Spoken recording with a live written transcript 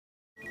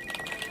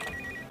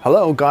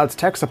Hello, God's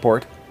tech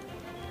support.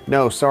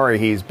 No, sorry,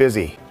 he's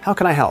busy. How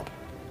can I help?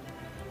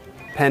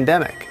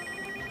 Pandemic.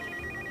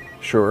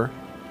 Sure.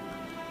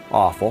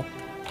 Awful.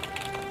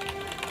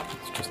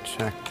 Let's just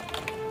check.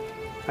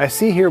 I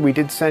see here we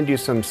did send you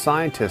some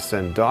scientists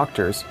and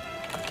doctors,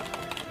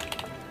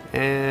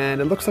 and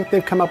it looks like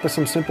they've come up with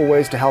some simple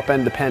ways to help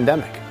end the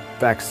pandemic.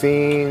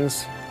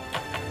 Vaccines,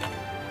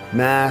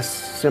 masks,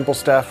 simple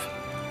stuff.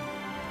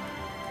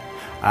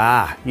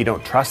 Ah, you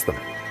don't trust them.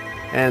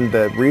 And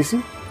the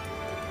reason?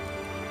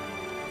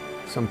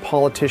 Some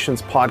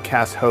politicians,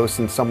 podcast hosts,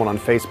 and someone on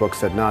Facebook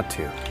said not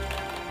to.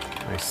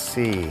 I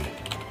see.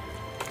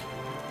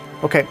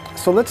 Okay,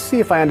 so let's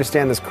see if I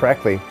understand this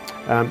correctly.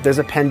 There's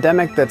a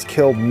pandemic that's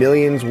killed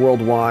millions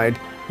worldwide.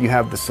 You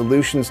have the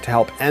solutions to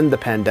help end the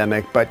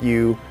pandemic, but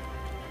you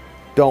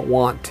don't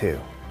want to.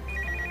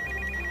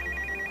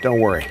 Don't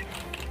worry.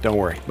 Don't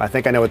worry. I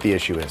think I know what the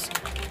issue is.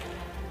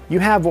 You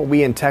have what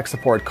we in tech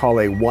support call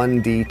a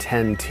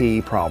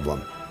 1D10T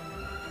problem.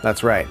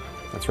 That's right.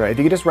 That's right. If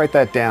you could just write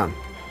that down.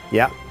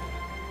 Yeah.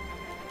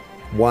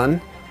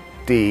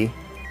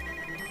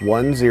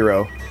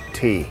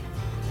 1D10T.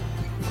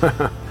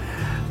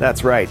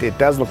 That's right. It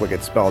does look like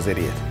it spells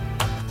idiot.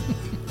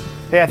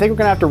 Hey, I think we're going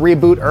to have to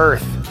reboot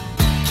Earth.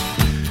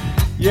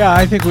 Yeah,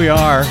 I think we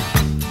are.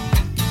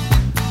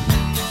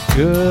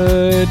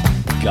 Good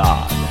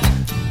God.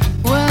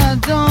 Well, I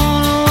don't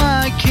know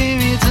why I came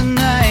here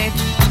tonight.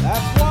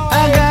 That's why.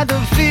 I got the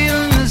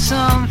feeling that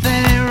something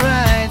ain't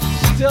right.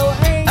 Still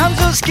ain't. I'm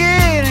so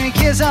scared in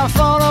case I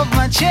fall off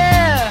my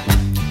chair.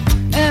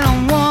 And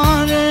I'm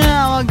wondering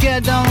how I'll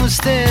get down the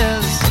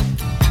stairs.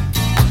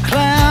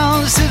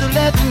 Clowns to the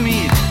left of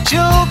me,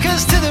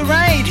 jokers to the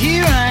right.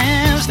 Here I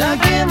am,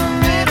 stuck in the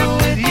middle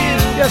with you.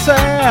 Yes, I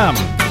am.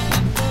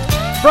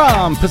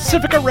 From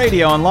Pacifica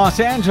Radio in Los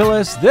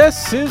Angeles,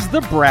 this is the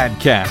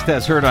BradCast,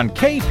 as heard on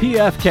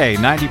KPFK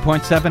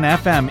 90.7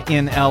 FM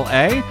in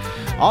LA.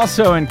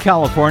 Also in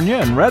California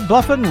and Red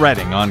Bluff and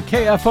Redding on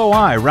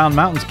KFOI, Round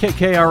Mountains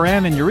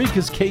KKRN, and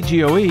Eureka's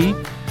KGOE.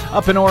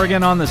 Up in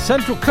Oregon on the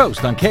Central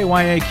Coast on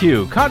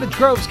KYAQ, Cottage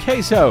Grove's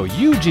KSO,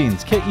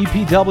 Eugene's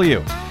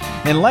KEPW.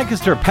 In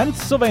Lancaster,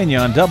 Pennsylvania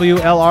on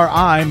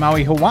WLRI,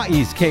 Maui,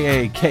 Hawaii's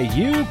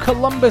KAKU,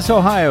 Columbus,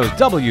 Ohio's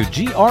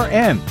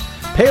WGRN,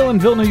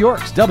 Palinville, New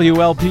York's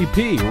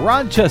WLPP,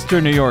 Rochester,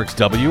 New York's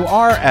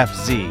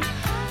WRFZ.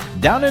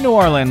 Down in New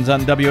Orleans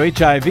on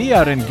WHIV,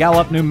 out in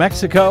Gallup, New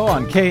Mexico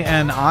on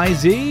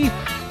KNIZ,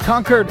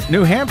 Concord,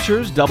 New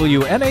Hampshire's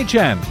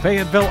WNHN,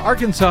 Fayetteville,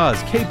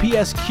 Arkansas's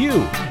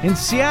KPSQ, in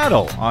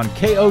Seattle on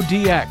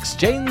KODX,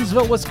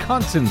 Janesville,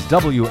 Wisconsin's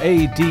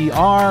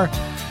WADR,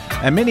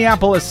 and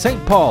Minneapolis,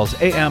 St. Paul's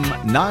AM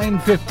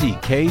 950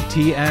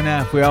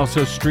 KTNF. We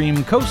also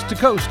stream coast to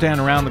coast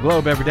and around the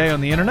globe every day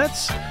on the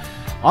internets.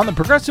 On the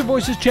Progressive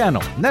Voices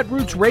channel,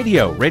 Netroots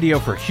Radio, Radio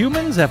for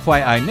Humans,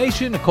 FYI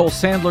Nation,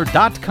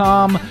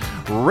 NicoleSandler.com,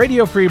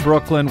 Radio Free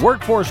Brooklyn,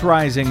 Workforce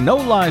Rising, No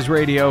Lies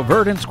Radio,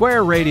 Verdant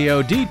Square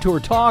Radio, Detour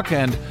Talk,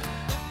 and,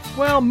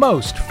 well,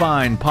 most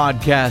fine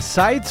podcast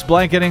sites.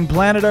 Blanketing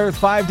planet Earth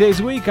 5 days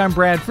a week. I'm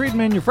Brad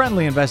Friedman, your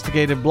friendly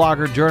investigative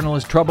blogger,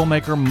 journalist,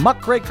 troublemaker,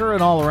 muckraker,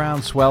 and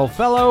all-around swell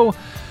fellow.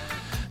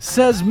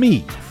 Says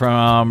me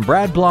from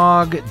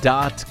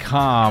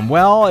bradblog.com.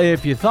 Well,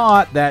 if you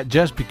thought that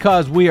just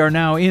because we are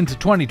now into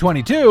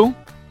 2022,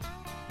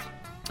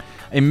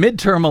 a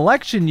midterm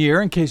election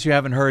year, in case you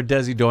haven't heard,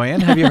 Desi Doyen,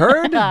 have you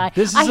heard?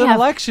 This is an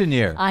election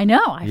year. I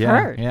know, I've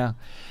heard. Yeah.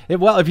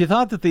 Well, if you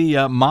thought that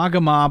the MAGA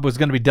mob was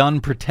going to be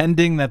done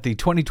pretending that the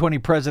 2020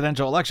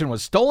 presidential election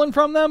was stolen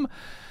from them,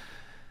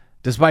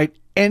 despite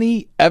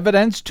any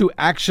evidence to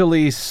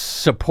actually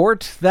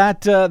support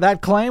that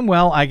claim,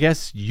 well, I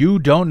guess you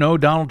don't know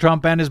Donald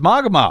Trump and his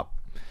MAGA mob.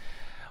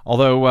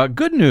 Although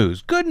good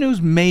news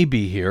may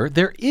be here.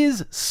 There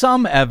is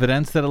some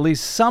evidence that at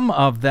least some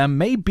of them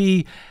may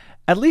be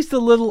at least a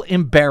little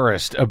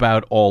embarrassed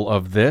about all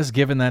of this,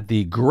 given that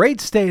the great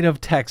state of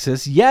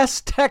Texas,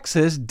 yes,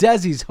 Texas,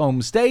 Desi's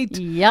home state,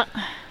 Yep.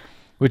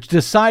 which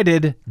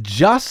decided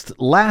just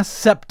last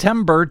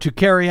September to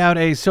carry out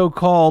a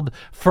so-called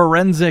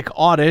forensic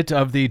audit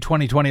of the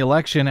 2020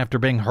 election after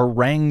being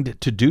harangued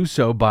to do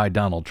so by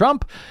Donald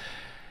Trump.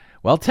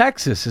 Well,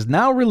 Texas has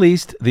now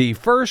released the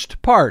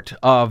first part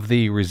of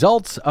the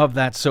results of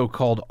that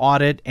so-called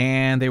audit,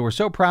 and they were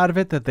so proud of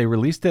it that they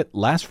released it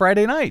last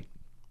Friday night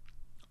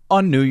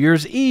on New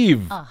Year's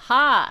Eve.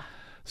 Aha.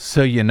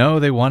 So you know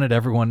they wanted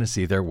everyone to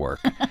see their work.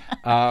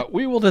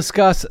 We will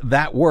discuss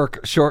that work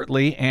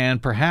shortly,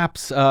 and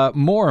perhaps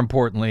more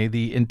importantly,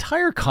 the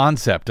entire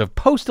concept of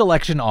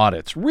post-election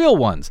audits, real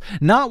ones,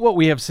 not what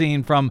we have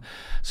seen from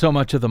so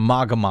much of the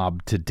MAGA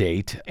mob to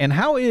date, and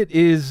how it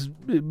is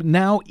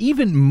now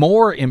even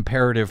more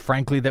imperative,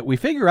 frankly, that we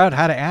figure out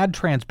how to add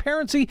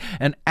transparency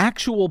and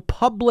actual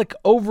public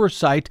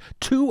oversight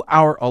to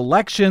our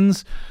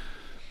elections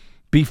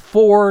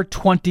before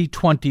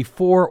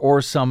 2024,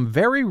 or some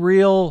very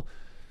real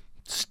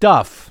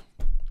stuff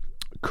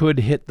could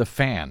hit the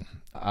fan.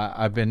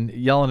 I've been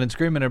yelling and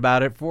screaming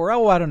about it for,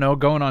 I don't know,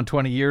 going on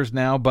 20 years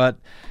now, but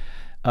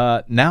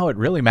now it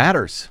really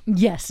matters.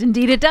 Yes,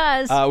 indeed it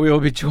does. We will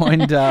be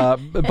joined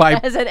by...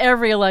 As at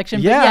every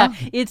election. Yeah. But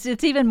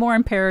it's even more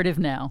imperative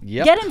now.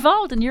 Yep. Get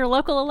involved in your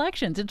local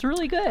elections. It's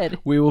really good.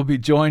 We will be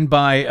joined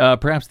by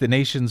perhaps the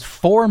nation's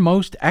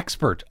foremost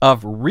expert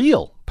of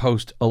real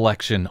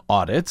post-election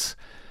audits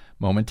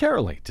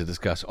momentarily to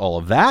discuss all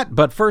of that.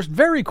 But first,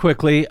 very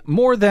quickly,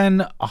 more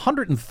than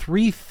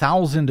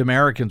 103,000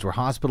 Americans were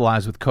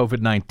hospitalized with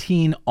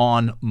COVID-19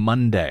 on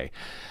Monday.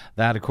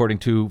 That, according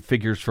to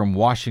figures from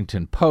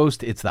Washington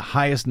Post, it's the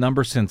highest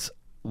number since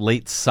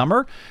late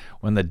summer,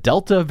 when the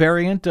Delta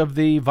variant of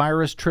the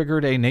virus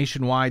triggered a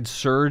nationwide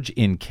surge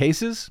in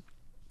cases.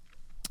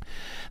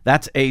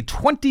 That's a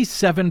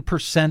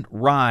 27%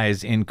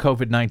 rise in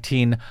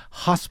COVID-19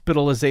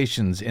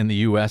 hospitalizations in the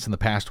U.S. in the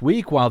past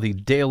week, while the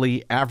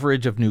daily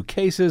average of new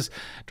cases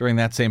during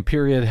that same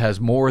period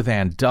has more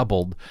than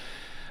doubled.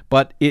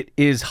 But it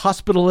is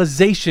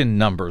hospitalization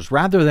numbers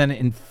rather than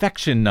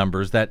infection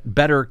numbers that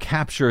better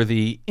capture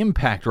the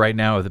impact right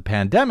now of the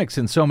pandemic,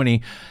 since so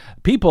many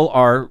people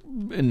are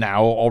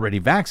now already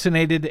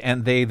vaccinated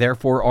and they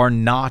therefore are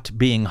not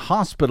being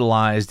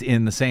hospitalized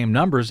in the same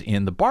numbers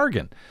in the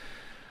bargain.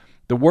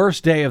 The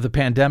worst day of the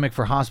pandemic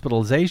for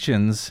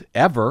hospitalizations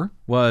ever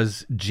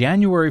was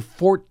January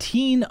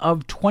 14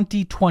 of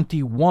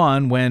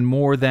 2021, when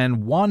more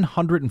than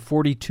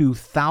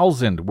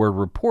 142,000 were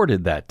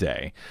reported that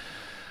day.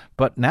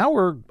 But now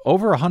we're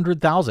over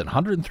 100,000,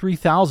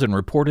 103,000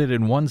 reported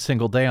in one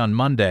single day on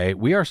Monday.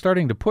 We are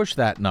starting to push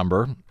that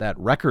number, that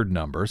record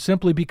number,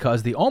 simply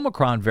because the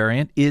Omicron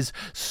variant is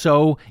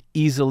so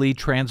easily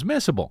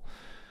transmissible.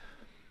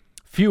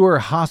 Fewer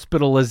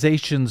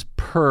hospitalizations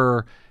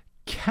per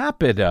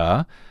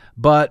capita,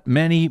 but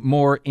many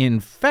more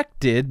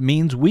infected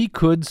means we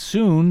could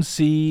soon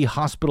see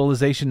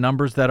hospitalization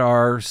numbers that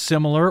are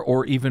similar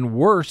or even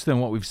worse than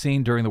what we've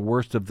seen during the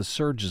worst of the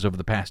surges over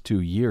the past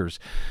 2 years.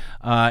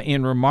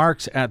 In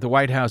remarks at the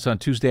White House on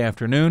Tuesday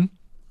afternoon,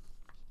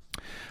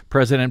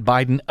 President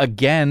Biden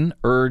again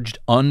urged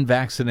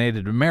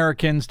unvaccinated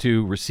Americans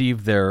to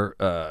receive their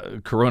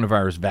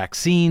coronavirus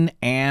vaccine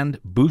and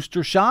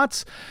booster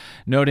shots,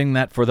 noting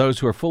that for those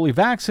who are fully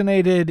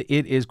vaccinated,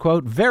 it is,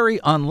 quote, very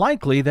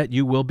unlikely that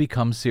you will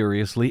become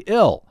seriously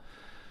ill.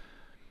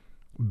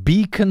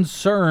 Be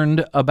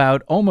concerned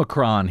about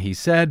Omicron, he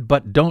said,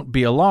 but don't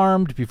be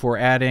alarmed, before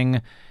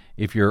adding,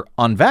 if you're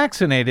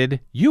unvaccinated,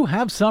 you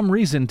have some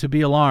reason to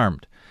be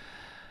alarmed.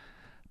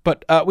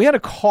 But we had a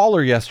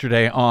caller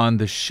yesterday on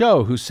the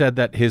show who said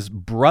that his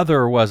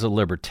brother was a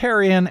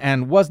libertarian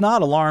and was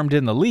not alarmed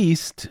in the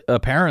least,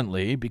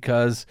 apparently,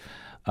 because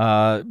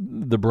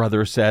the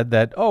brother said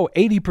that,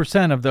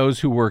 80% of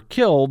those who were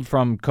killed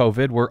from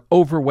COVID were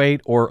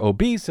overweight or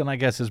obese, and I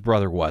guess his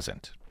brother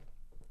wasn't.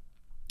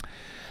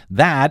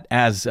 That,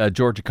 as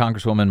Georgia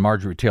Congresswoman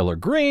Marjorie Taylor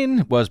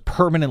Greene was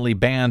permanently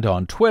banned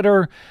on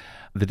Twitter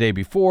the day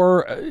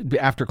before,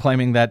 after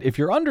claiming that if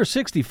you're under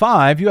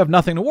 65, you have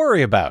nothing to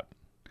worry about.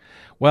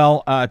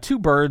 Well, two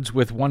birds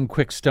with one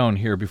quick stone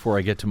here before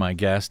I get to my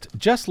guest.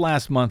 Just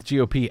last month,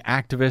 GOP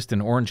activist and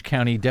Orange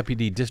County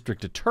Deputy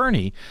District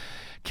Attorney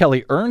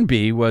Kelly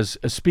Earnby was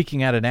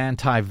speaking at an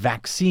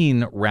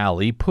anti-vaccine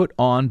rally put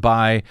on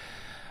by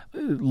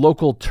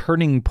local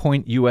Turning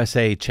Point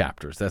USA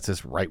chapters. That's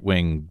this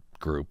right-wing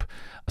group,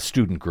 a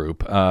student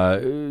group.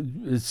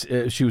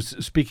 She was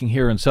speaking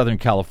here in Southern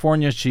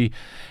California.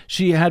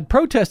 She had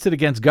protested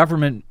against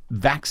government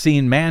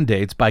vaccine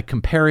mandates by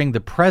comparing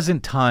the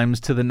present times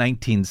to the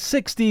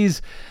 1960s,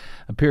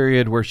 a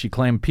period where she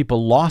claimed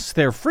people lost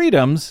their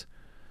freedoms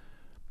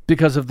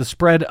because of the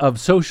spread of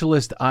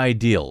socialist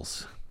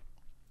ideals.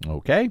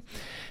 Okay.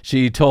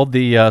 She told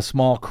the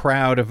small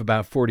crowd of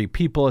about 40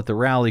 people at the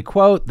rally,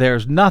 quote,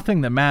 "There's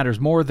nothing that matters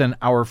more than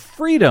our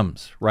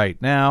freedoms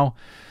right now."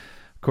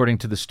 According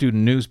to the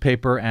student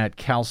newspaper at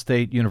Cal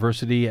State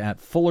University at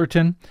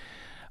Fullerton,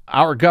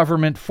 our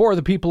government for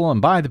the people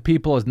and by the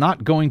people is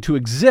not going to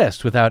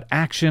exist without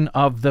action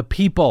of the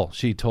people,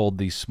 she told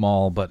the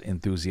small but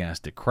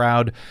enthusiastic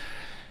crowd.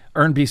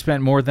 Earnby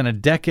spent more than a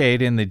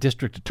decade in the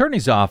district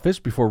attorney's office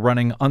before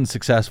running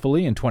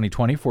unsuccessfully in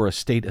 2020 for a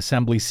state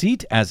assembly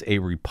seat as a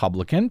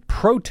Republican,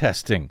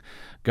 protesting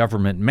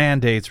government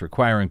mandates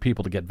requiring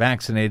people to get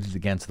vaccinated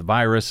against the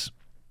virus.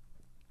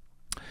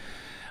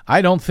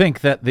 I don't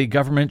think that the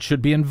government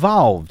should be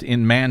involved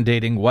in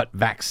mandating what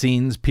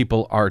vaccines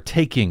people are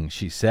taking,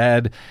 she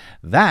said.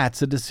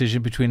 That's a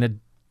decision between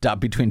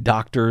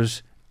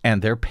doctors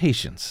and their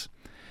patients.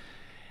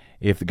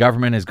 If the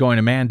government is going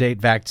to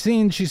mandate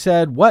vaccines, she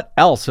said, what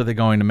else are they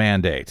going to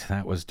mandate?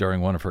 That was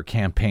during one of her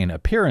campaign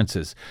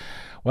appearances.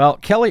 Well,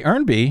 Kelly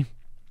Earnby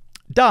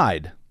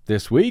died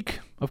this week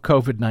of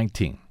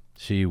COVID-19.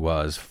 She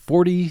was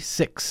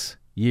 46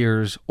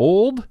 years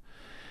old,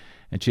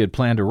 and she had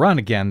planned to run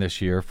again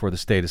this year for the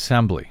state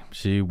assembly.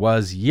 She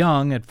was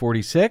young at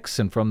 46,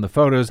 and from the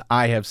photos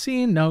I have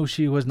seen, no,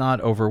 she was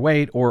not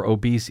overweight or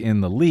obese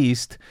in the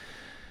least.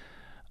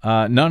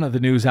 None of the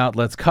news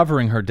outlets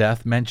covering her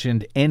death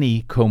mentioned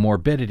any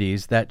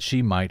comorbidities that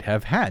she might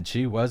have had.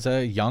 She was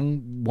a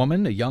young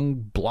woman, a young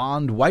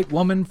blonde white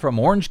woman from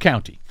Orange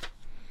County.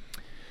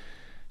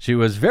 She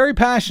was very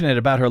passionate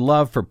about her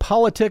love for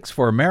politics,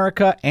 for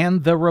America,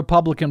 and the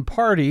Republican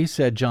Party,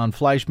 said John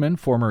Fleischman,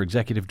 former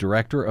executive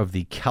director of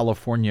the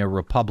California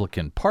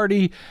Republican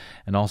Party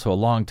and also a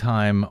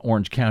longtime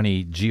Orange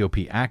County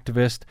GOP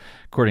activist.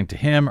 According to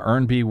him,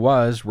 Ernby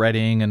was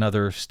readying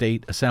another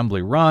state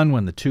assembly run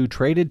when the two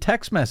traded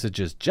text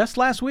messages just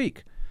last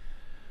week.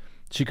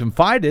 She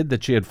confided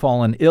that she had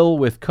fallen ill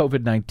with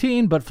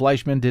COVID-19, but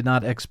Fleischman did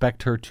not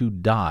expect her to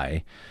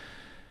die,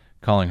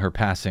 calling her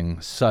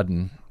passing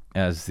sudden,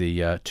 as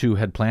the two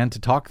had planned to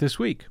talk this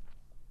week.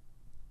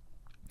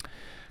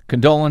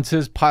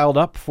 Condolences piled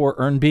up for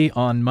Ernby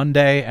on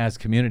Monday as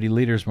community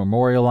leaders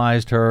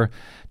memorialized her.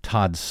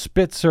 Todd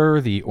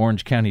Spitzer, the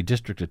Orange County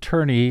District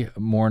Attorney,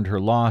 mourned her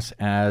loss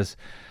as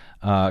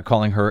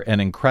calling her an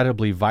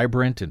incredibly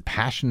vibrant and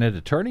passionate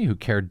attorney who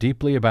cared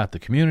deeply about the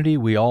community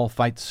we all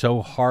fight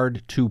so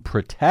hard to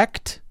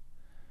protect.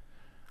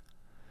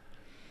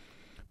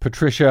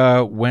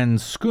 Patricia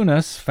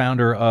Wenskunas,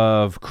 founder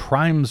of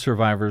Crime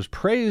Survivors,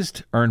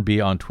 praised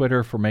Ernby on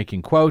Twitter for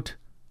making, quote,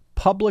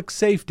 public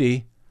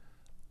safety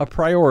a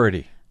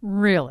priority.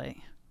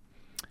 Really?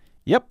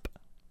 Yep.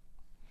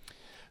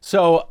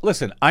 So,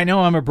 listen, I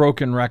know I'm a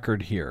broken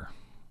record here,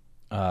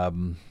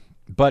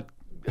 but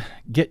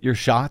get your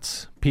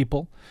shots,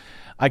 people.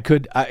 I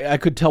could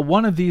tell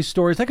one of these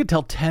stories. I could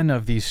tell 10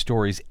 of these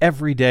stories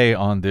every day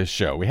on this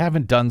show. We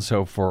haven't done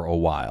so for a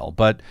while,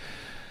 but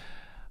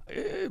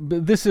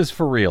this is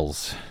for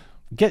reals.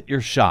 Get your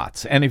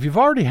shots. And if you've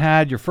already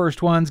had your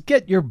first ones,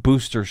 get your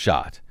booster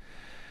shot.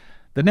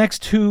 The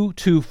next 2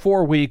 to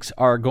 4 weeks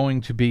are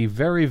going to be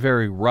very,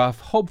 very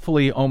rough.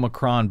 Hopefully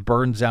Omicron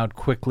burns out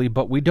quickly,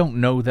 but we don't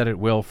know that it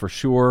will for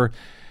sure.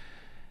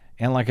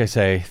 And like I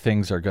say,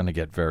 things are going to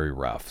get very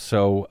rough.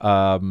 So,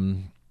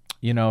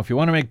 if you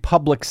want to make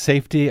public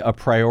safety a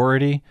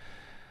priority,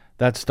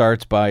 that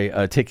starts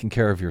by taking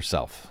care of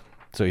yourself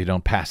so you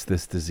don't pass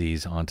this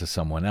disease on to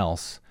someone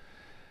else,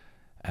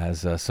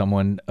 as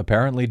someone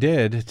apparently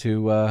did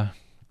to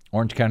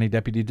Orange County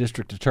Deputy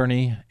District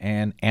Attorney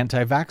and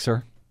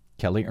anti-vaxxer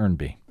Kelly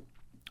Ernby,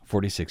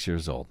 46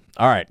 years old.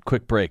 All right,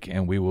 quick break,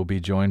 and we will be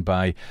joined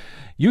by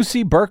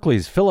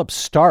UC-Berkley's Philip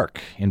Stark,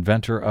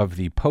 inventor of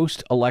the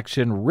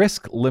post-election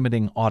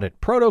risk-limiting audit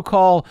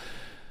protocol,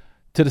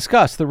 to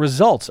discuss the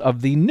results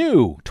of the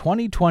new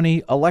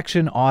 2020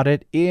 election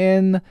audit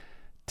in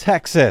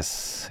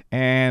Texas.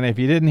 And if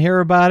you didn't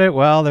hear about it,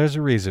 well, there's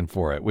a reason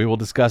for it. We will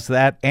discuss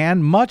that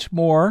and much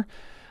more,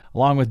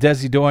 along with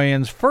Desi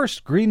Doyen's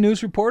first Green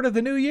News Report of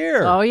the new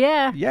year. Oh,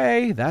 yeah.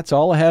 Yay. That's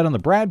all ahead on the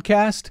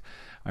BradCast.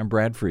 I'm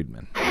Brad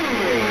Friedman.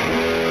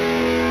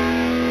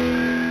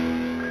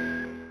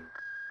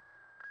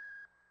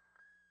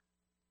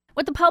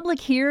 What the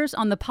public hears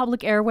on the public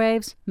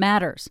airwaves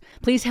matters.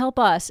 Please help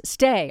us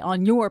stay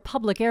on your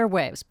public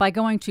airwaves by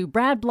going to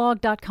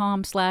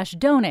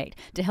bradblog.com/donate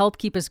to help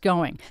keep us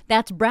going.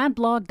 That's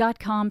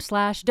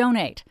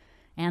bradblog.com/donate.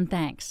 And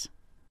thanks.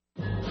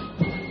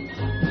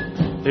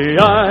 The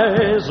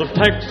eyes of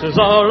Texas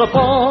are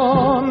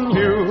upon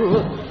you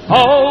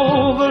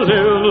all the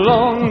live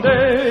long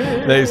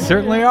day. They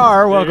certainly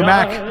are. Welcome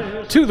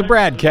back to the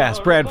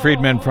BradCast. Brad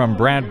Friedman from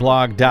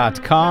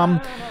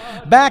bradblog.com.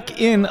 Back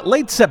in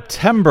late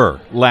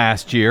September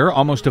last year,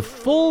 almost a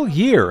full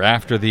year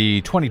after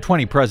the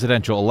 2020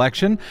 presidential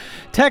election,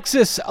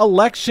 Texas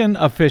election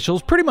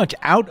officials, pretty much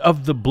out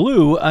of the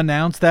blue,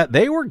 announced that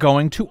they were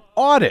going to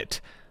audit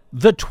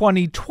the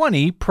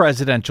 2020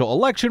 presidential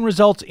election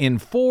results in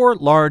 4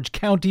 large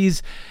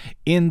counties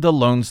in the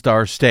Lone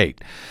Star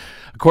State.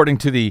 According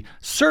to the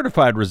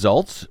certified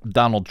results,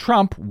 Donald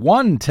Trump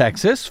won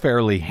Texas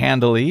fairly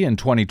handily in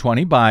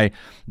 2020 by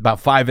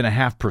about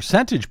 5.5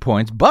 percentage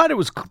points, but it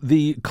was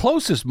the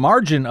closest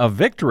margin of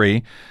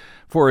victory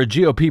for a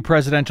GOP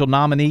presidential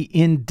nominee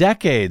in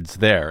decades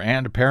there.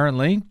 And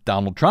apparently,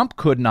 Donald Trump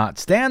could not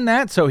stand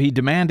that, so he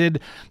demanded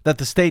that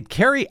the state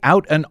carry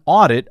out an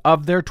audit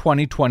of their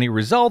 2020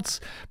 results,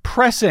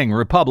 pressing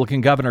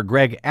Republican Governor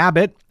Greg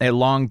Abbott, a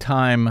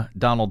longtime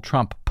Donald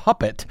Trump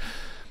puppet,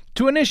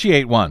 to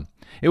initiate one.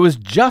 It was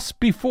just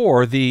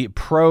before the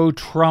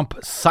pro-Trump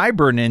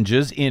cyber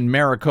ninjas in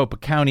Maricopa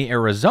County,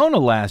 Arizona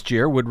last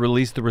year would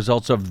release the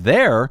results of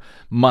their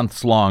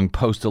months-long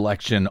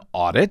post-election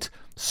audit,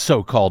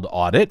 so-called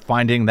audit,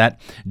 finding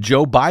that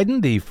Joe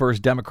Biden, the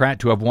first Democrat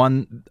to have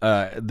won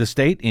the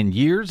state in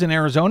years in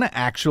Arizona,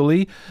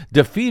 actually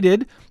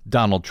defeated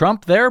Donald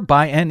Trump there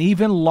by an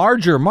even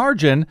larger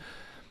margin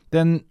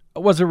than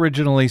was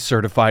originally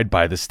certified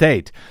by the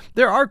state.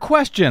 There are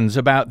questions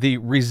about the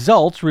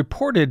results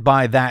reported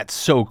by that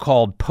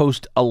so-called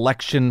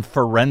post-election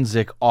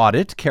forensic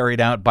audit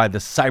carried out by the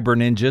cyber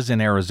ninjas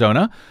in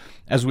Arizona,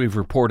 as we've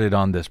reported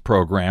on this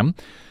program.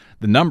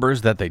 The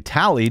numbers that they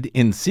tallied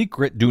in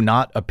secret do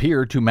not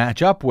appear to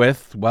match up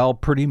with, well,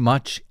 pretty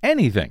much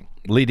anything,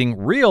 leading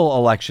real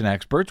election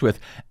experts with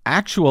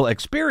actual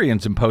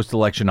experience in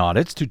post-election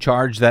audits to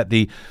charge that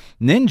the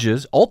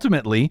ninjas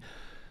ultimately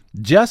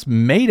just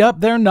made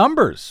up their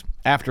numbers.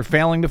 after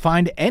failing to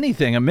find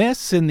anything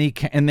amiss in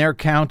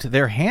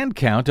their hand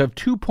count of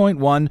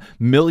 2.1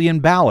 million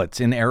ballots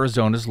in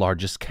Arizona's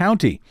largest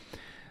county.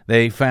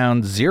 They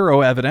found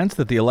zero evidence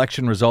that the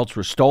election results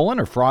were stolen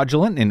or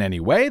fraudulent in any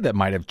way that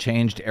might have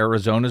changed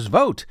Arizona's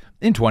vote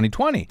in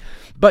 2020.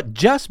 But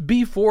just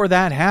before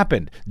that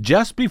happened,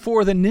 just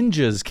before the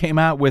ninjas came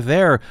out with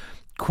their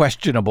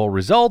questionable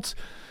results,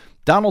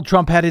 Donald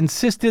Trump had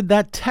insisted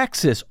that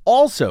Texas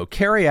also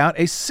carry out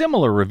a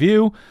similar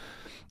review.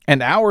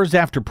 And hours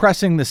after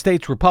pressing the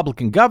state's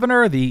Republican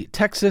governor, the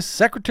Texas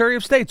Secretary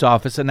of State's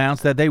office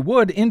announced that they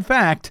would, in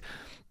fact,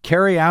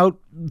 carry out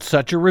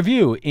such a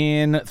review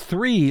in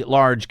 3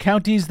 large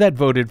counties that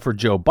voted for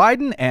Joe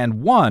Biden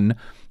and 1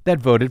 that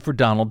voted for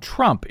Donald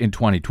Trump in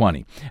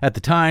 2020. At the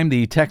time,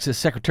 the Texas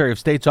Secretary of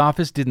State's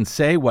office didn't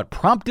say what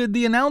prompted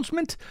the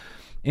announcement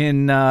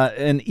in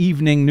an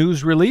evening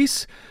news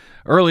release.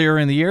 Earlier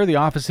in the year, the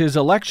office's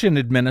election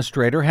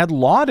administrator had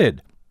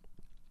lauded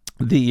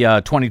the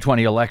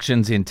 2020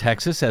 elections in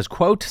Texas as,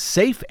 quote,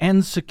 safe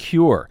and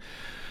secure.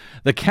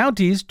 The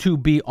counties to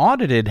be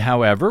audited,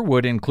 however,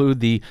 would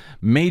include the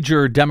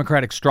major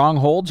Democratic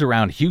strongholds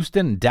around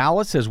Houston and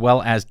Dallas, as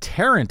well as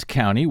Tarrant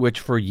County, which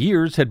for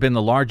years had been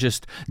the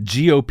largest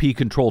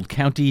GOP-controlled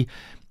county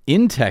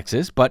in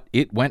Texas, but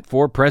it went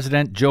for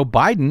President Joe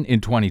Biden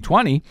in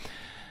 2020.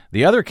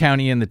 The other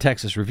county in the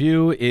Texas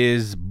review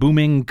is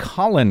booming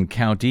Collin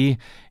County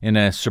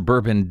in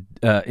suburban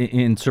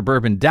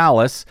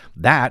Dallas.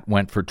 That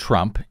went for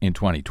Trump in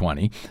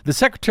 2020. The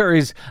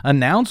secretary's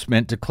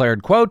announcement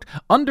declared, quote,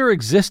 under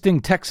existing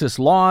Texas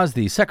laws,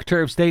 the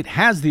Secretary of State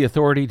has the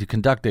authority to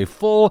conduct a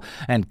full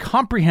and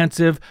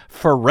comprehensive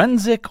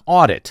forensic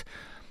audit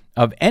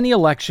of any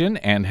election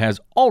and has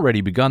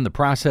already begun the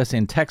process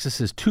in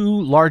Texas's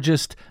 2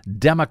 largest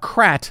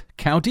Democrat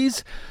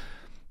counties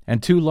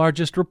and 2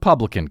 largest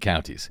Republican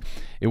counties.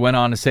 It went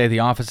on to say the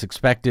office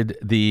expected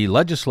the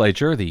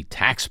legislature, the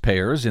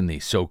taxpayers in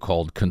the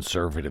so-called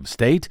conservative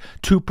state,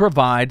 to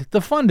provide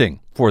the funding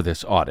for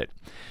this audit.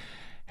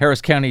 Harris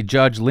County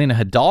Judge Lena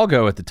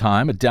Hidalgo, at the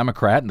time a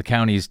Democrat and the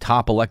county's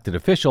top elected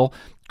official,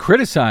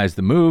 criticized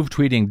the move,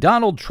 tweeting,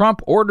 Donald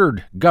Trump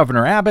ordered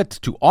Governor Abbott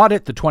to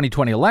audit the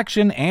 2020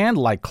 election, and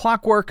like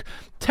clockwork,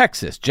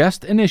 Texas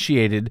just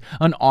initiated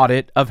an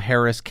audit of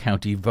Harris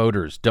County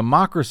voters.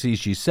 Democracy,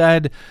 she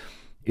said,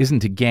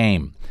 isn't a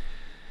game.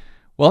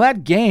 Well,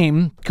 that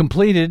game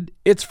completed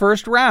its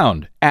first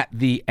round at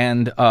the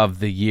end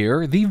of the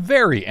year, the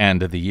very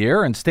end of the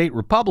year, and state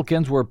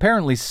Republicans were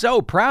apparently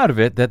so proud of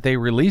it that they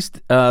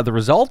released the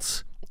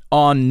results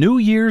on New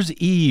Year's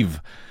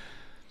Eve,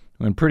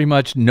 when pretty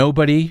much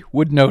nobody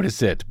would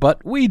notice it,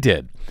 but we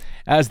did.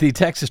 As the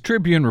Texas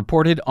Tribune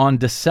reported, on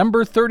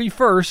December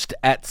 31st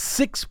at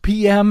 6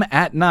 p.m.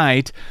 at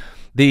night,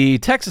 the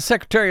Texas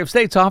Secretary of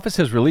State's office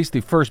has released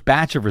the first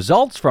batch of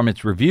results from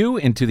its review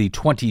into the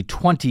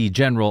 2020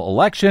 general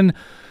election,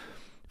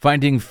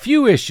 finding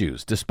few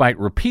issues despite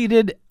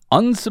repeated,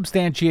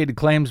 unsubstantiated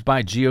claims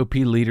by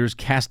GOP leaders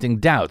casting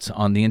doubts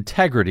on the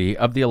integrity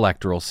of the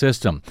electoral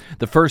system.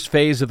 The first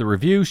phase of the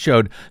review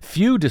showed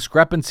few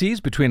discrepancies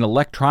between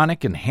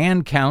electronic and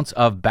hand counts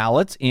of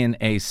ballots in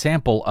a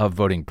sample of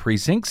voting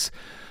precincts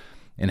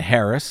in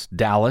Harris,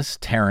 Dallas,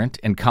 Tarrant,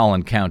 and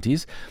Collin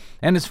counties.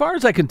 And as far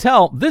as I can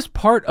tell, this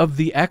part of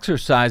the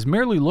exercise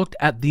merely looked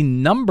at the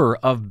number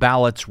of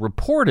ballots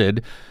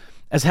reported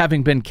as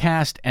having been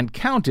cast and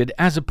counted,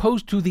 as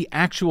opposed to the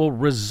actual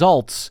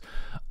results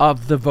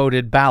of the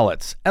voted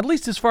ballots, at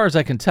least as far as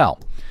I can tell.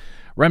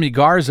 Remy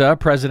Garza,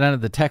 president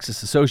of the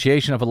Texas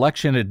Association of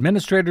Election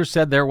Administrators,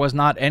 said there was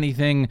not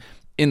anything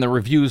in the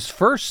review's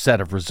first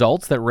set of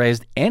results that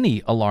raised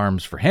any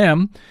alarms for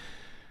him.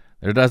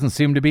 There doesn't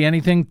seem to be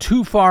anything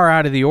too far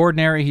out of the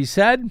ordinary, he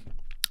said.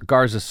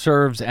 Garza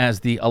serves as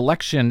the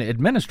election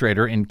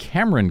administrator in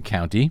Cameron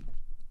County.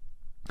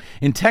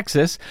 In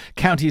Texas,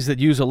 counties that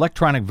use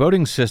electronic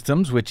voting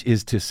systems, which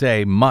is to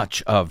say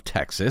much of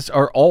Texas,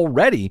 are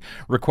already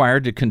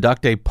required to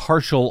conduct a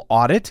partial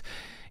audit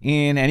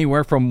in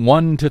anywhere from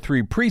 1 to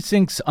 3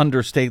 precincts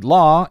under state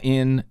law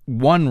in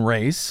one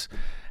race,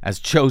 as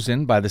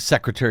chosen by the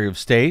Secretary of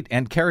State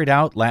and carried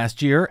out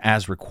last year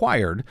as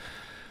required.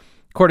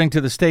 According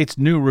to the state's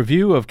new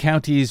review of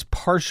counties'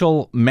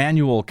 partial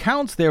manual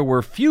counts, there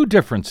were few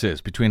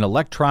differences between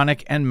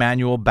electronic and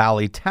manual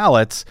ballot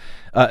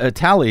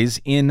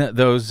tallies in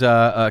those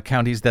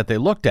counties that they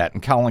looked at.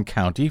 In Collin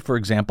County, for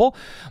example,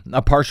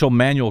 a partial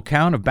manual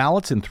count of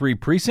ballots in 3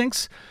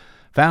 precincts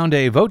found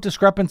a vote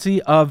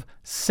discrepancy of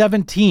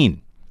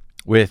 17,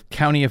 with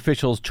county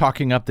officials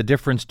chalking up the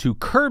difference to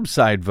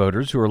curbside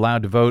voters who are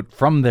allowed to vote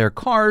from their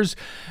cars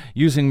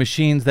using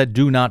machines that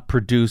do not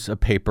produce a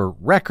paper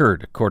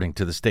record, according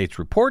to the state's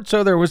report.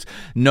 So there was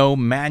no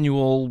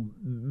manual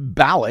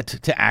ballot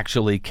to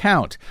actually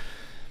count.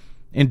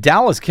 In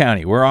Dallas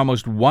County, where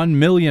almost 1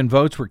 million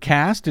votes were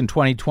cast in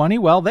 2020,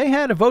 well, they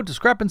had a vote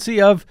discrepancy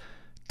of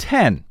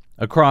 10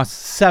 across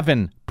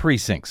 7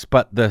 precincts.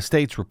 But the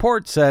state's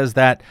report says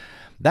that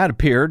That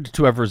appeared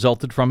to have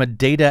resulted from a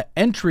data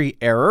entry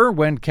error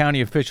when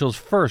county officials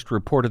first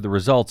reported the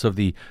results of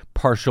the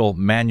partial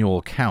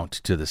manual count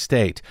to the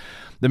state.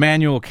 The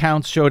manual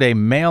counts showed a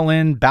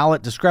mail-in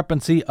ballot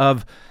discrepancy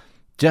of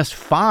just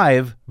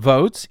 5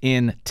 votes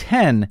in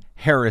 10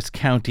 Harris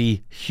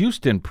County,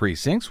 Houston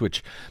precincts,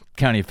 which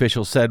county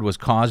officials said was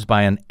caused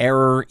by an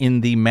error in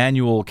the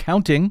manual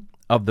counting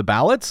of the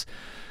ballots.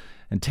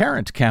 And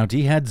Tarrant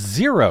County had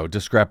 0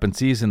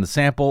 discrepancies in the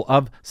sample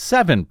of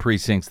 7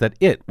 precincts that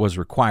it was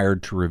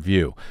required to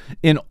review.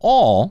 In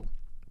all,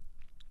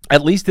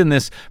 at least in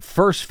this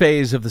first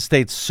phase of the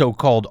state's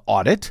so-called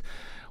audit,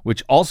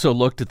 which also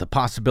looked at the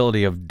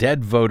possibility of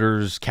dead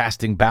voters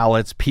casting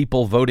ballots,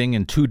 people voting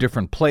in 2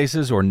 different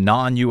places, or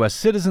non-U.S.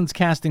 citizens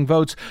casting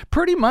votes,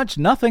 pretty much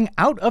nothing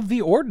out of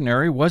the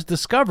ordinary was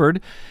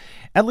discovered,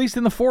 at least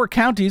in the 4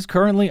 counties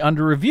currently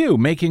under review,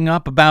 making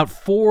up about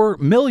 4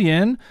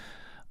 million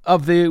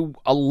of the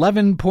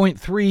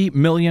 11.3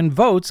 million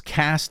votes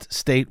cast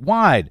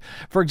statewide.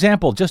 For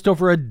example, just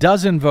over a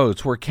dozen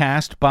votes were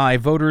cast by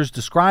voters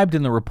described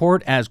in the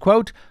report as,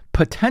 quote,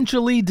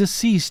 potentially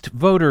deceased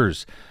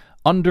voters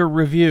under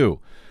review.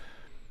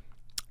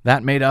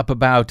 That made up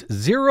about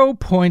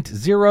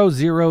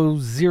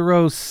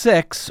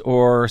 0.0006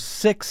 or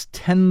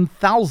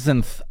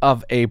 6/10,000th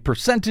of a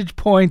percentage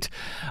point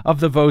of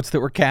the votes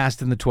that were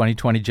cast in the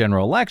 2020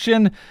 general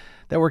election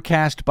that were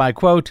cast by,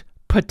 quote,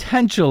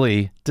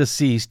 potentially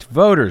deceased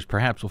voters.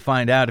 Perhaps we'll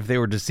find out if they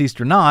were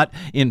deceased or not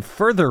in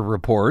further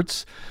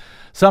reports.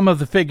 Some of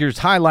the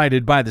figures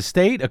highlighted by the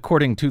state,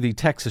 according to the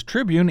Texas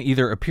Tribune,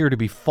 either appear to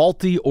be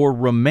faulty or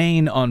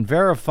remain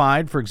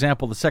unverified. For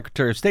example, the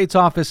Secretary of State's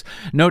office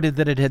noted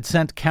that it had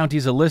sent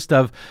counties a list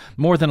of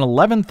more than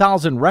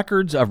 11,000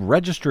 records of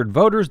registered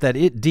voters that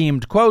it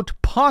deemed, quote,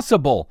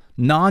 possible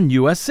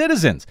non-U.S.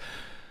 citizens.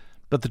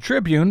 But the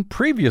Tribune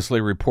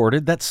previously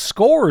reported that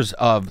scores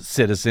of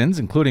citizens,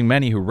 including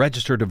many who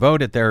registered to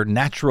vote at their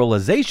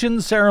naturalization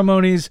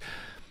ceremonies,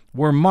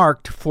 were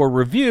marked for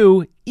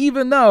review,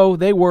 even though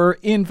they were,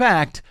 in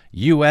fact,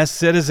 U.S.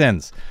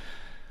 citizens.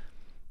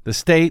 The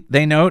state,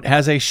 they note,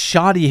 has a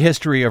shoddy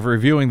history of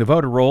reviewing the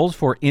voter rolls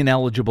for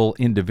ineligible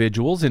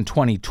individuals. In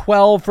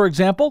 2012, for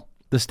example,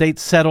 the state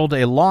settled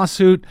a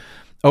lawsuit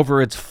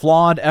over its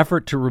flawed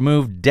effort to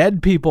remove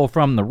dead people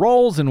from the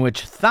rolls, in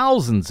which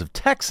thousands of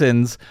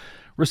Texans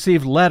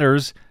received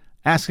letters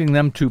asking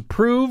them to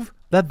prove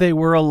that they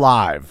were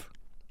alive.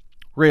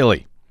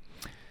 Really.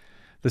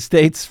 The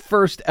state's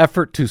first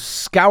effort to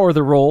scour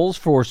the rolls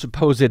for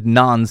supposed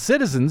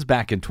non-citizens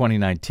back in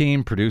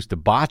 2019 produced a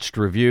botched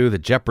review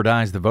that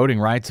jeopardized the voting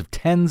rights of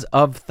tens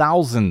of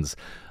thousands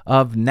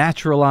of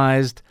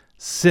naturalized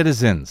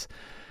citizens.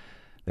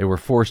 They were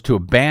forced to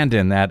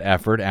abandon that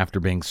effort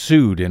after being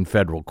sued in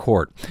federal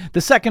court.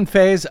 The second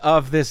phase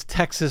of this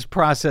Texas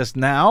process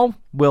now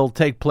will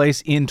take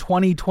place in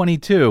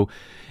 2022.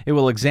 It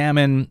will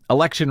examine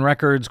election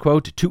records,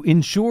 quote, to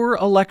ensure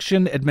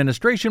election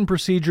administration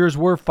procedures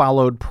were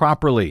followed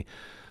properly.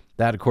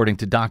 That, according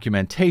to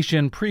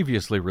documentation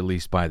previously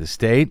released by the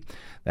state.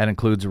 That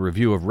includes a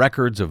review of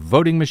records of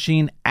voting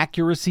machine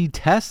accuracy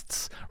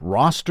tests,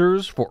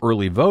 rosters for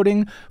early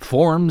voting,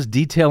 forms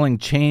detailing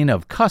chain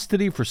of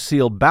custody for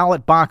sealed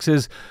ballot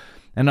boxes,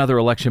 and other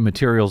election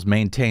materials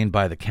maintained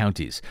by the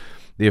counties.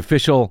 The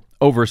official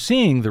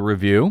overseeing the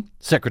review,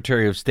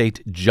 Secretary of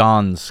State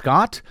John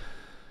Scott,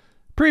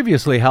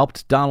 previously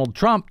helped Donald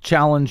Trump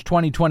challenge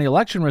 2020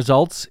 election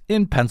results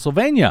in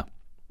Pennsylvania.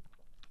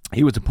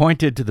 He was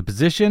appointed to the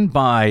position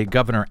by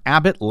Governor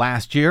Abbott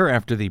last year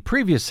after the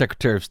previous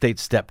Secretary of State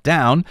stepped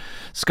down.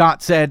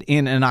 Scott said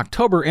in an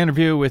October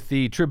interview with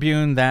the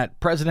Tribune that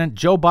President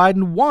Joe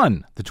Biden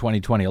won the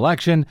 2020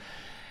 election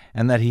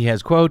and that he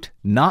has, quote,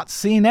 not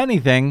seen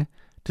anything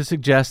to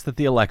suggest that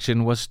the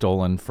election was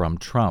stolen from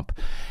Trump.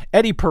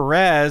 Eddie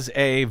Perez,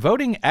 a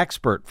voting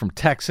expert from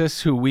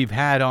Texas who we've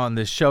had on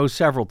this show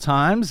several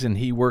times, and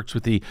he works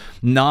with the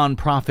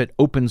nonprofit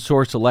Open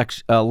Source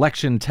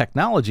Election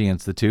Technology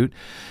Institute,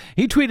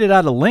 he tweeted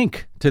out a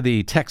link to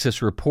the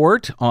Texas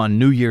report on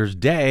New Year's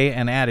Day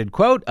and added,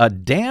 quote, a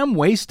damn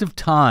waste of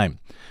time.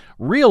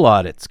 Real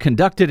audits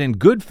conducted in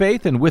good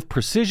faith and with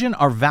precision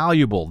are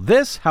valuable.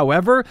 This,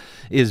 however,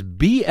 is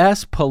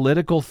BS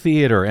political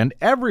theater, and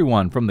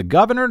everyone from the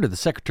governor to the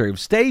Secretary of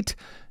State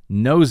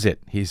knows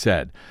it, he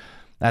said.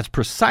 That's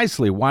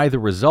precisely why the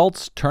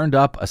results turned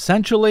up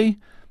essentially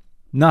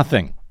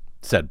nothing,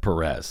 said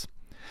Perez.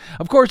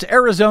 Of course,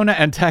 Arizona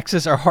and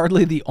Texas are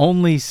hardly the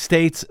only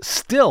states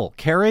still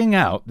carrying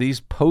out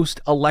these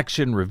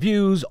post-election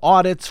reviews,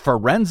 audits,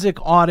 forensic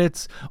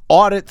audits,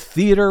 audit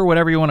theater,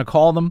 whatever you want to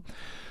call them.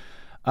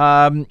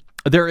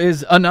 There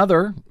is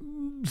another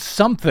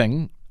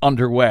something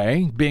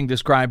underway being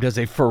described as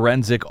a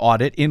forensic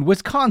audit in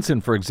Wisconsin,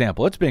 for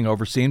example. It's being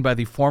overseen by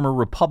the former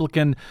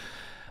Republican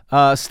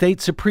state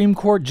Supreme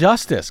Court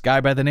justice,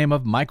 guy by the name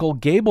of Michael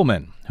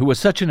Gableman, who was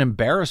such an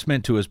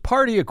embarrassment to his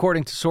party,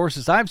 according to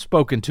sources I've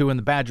spoken to in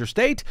the Badger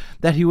State,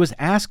 that he was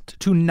asked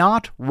to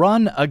not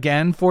run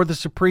again for the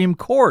Supreme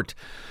Court.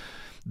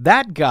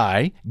 That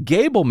guy,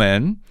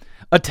 Gableman,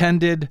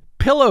 attended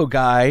pillow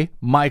guy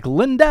Mike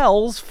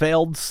Lindell's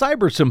failed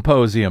cyber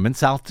symposium in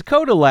South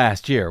Dakota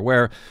last year,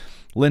 where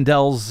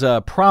Lindell's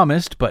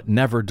promised but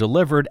never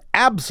delivered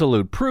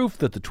absolute proof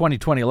that the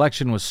 2020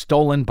 election was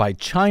stolen by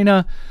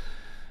China,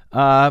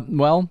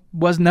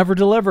 was never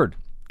delivered.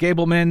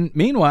 Gableman,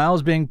 meanwhile,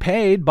 is being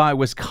paid by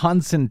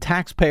Wisconsin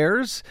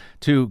taxpayers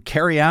to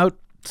carry out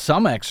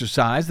some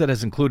exercise that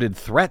has included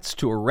threats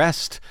to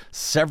arrest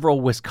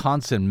several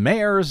Wisconsin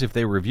mayors if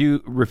they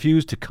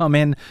refuse to come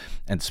in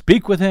and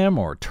speak with him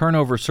or turn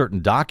over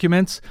certain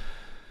documents.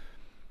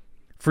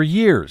 For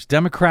years,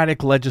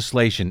 Democratic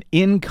legislation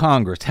in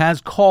Congress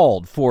has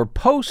called for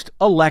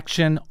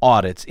post-election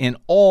audits in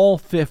all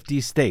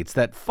 50 states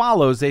that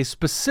follows a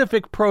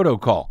specific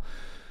protocol,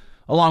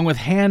 along with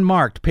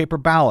hand-marked paper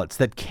ballots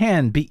that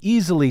can be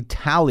easily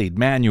tallied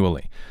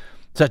manually,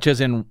 such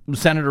as in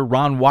Senator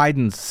Ron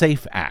Wyden's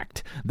SAFE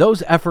Act.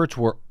 Those efforts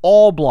were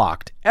all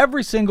blocked,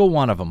 every single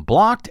one of them,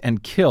 blocked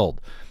and killed,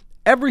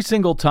 every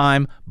single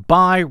time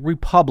by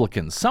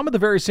Republicans. Some of the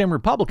very same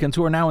Republicans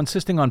who are now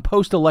insisting on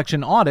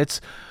post-election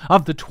audits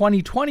of the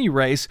 2020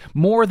 race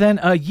more than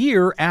a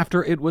year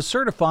after it was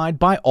certified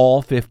by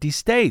all 50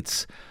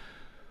 states.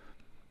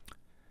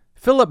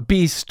 Philip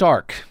B.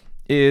 Stark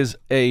is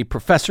a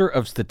professor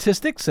of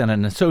statistics and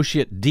an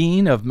associate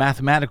dean of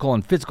mathematical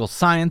and physical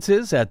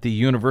sciences at the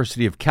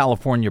University of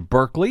California,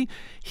 Berkeley.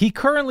 He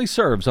currently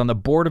serves on the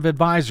board of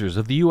advisors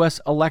of the U.S.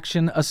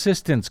 Election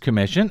Assistance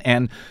Commission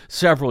and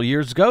several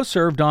years ago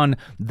served on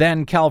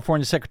then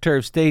California Secretary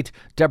of State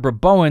Deborah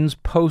Bowen's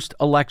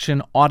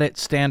post-election audit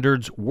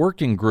standards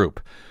working group.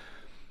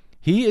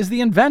 He is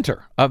the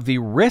inventor of the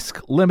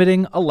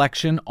risk-limiting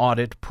election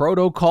audit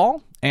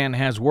protocol and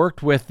has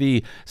worked with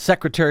the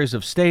Secretaries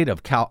of State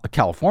of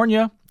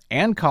California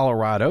and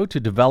Colorado to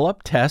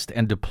develop, test,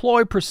 and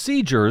deploy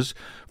procedures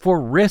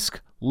for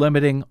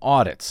risk-limiting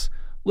audits,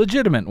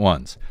 legitimate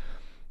ones.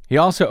 He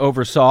also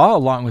oversaw,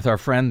 along with our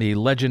friend, the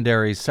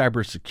legendary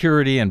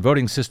cybersecurity and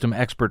voting system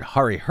expert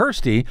Hari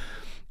Hursty,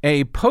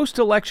 a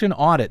post-election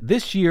audit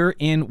this year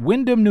in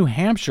Windham, New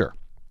Hampshire,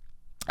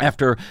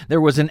 after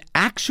there was an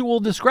actual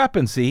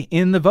discrepancy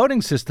in the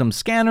voting system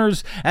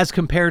scanners as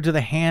compared to the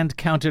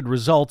hand-counted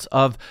results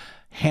of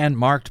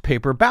hand-marked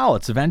paper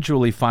ballots,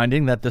 eventually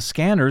finding that the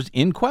scanners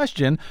in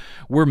question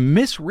were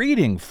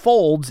misreading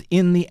folds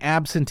in the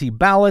absentee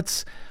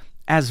ballots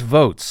as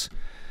votes.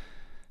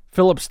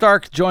 Philip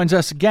Stark joins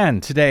us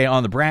again today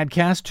on the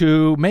BradCast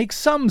to make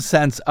some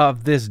sense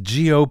of this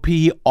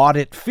GOP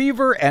audit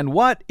fever and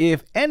what,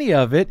 if any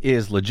of it,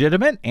 is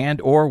legitimate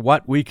and or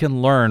what we can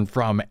learn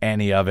from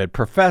any of it.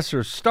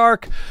 Professor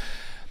Stark,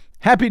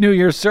 Happy New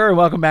Year, sir, and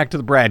welcome back to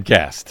the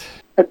BradCast.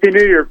 Happy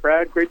New Year,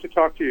 Brad. Great to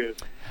talk to you.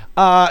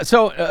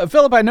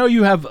 Philip, I know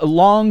you have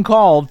long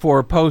called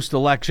for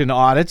post-election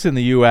audits in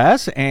the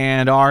U.S.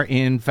 and are,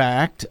 in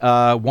fact,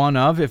 one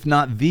of, if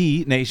not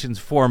the nation's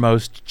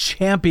foremost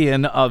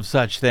champion of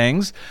such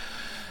things.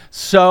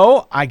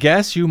 So I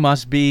guess you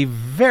must be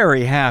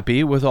very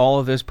happy with all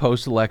of this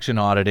post-election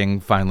auditing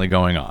finally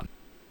going on.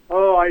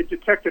 Oh, I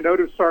detect a note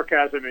of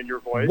sarcasm in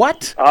your voice.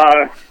 What?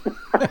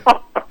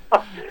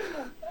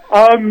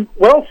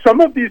 Well,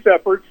 some of these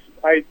efforts,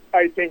 I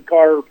think,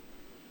 are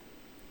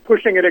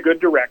pushing in a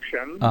good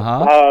direction.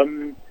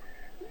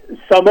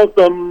 Some of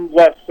them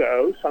less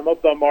so. Some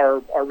of them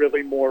are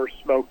really more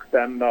smoke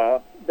than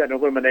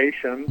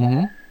illumination.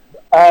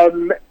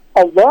 Mm-hmm.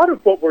 A lot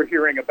of what we're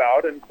hearing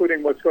about,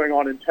 including what's going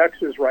on in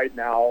Texas right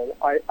now,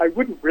 I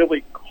wouldn't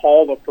really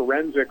call a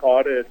forensic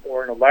audit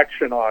or an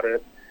election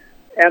audit.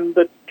 And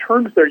the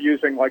terms they're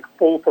using, like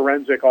full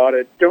forensic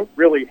audit, don't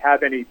really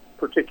have any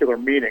particular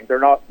meaning. They're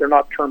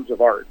not terms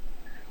of art.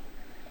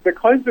 The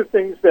kinds of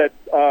things that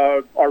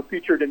are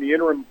featured in the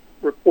interim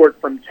report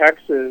from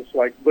Texas,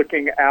 like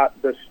looking at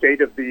the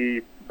state of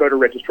the voter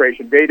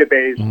registration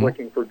database, mm-hmm.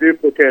 looking for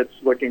duplicates,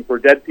 looking for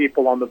dead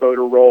people on the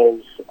voter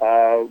rolls,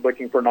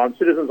 looking for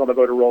non-citizens on the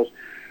voter rolls,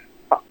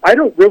 I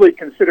don't really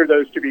consider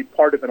those to be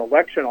part of an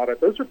election audit.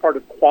 Those are part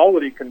of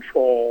quality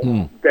control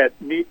that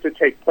need to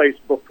take place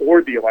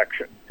before the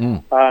election.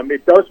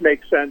 It does make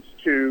sense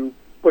to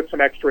put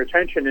some extra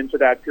attention into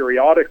that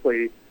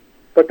periodically,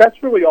 but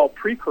that's really all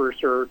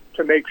precursor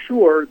to make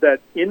sure that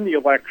in the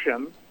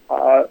election,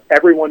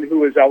 everyone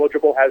who is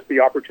eligible has the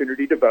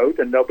opportunity to vote,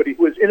 and nobody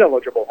who is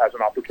ineligible has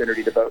an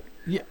opportunity to vote.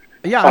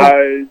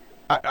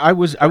 I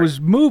was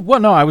moved. Well,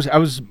 no, I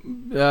was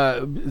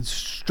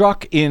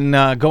struck in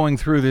going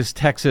through this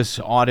Texas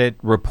audit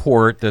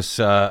report. This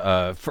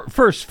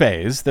first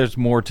phase. There's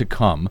more to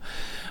come,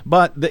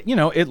 but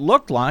it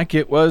looked like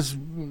it was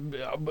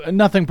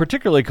nothing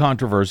particularly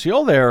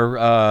controversial. They're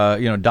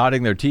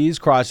dotting their T's,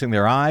 crossing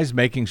their I's,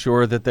 making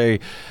sure that they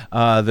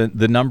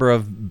the number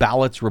of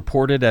ballots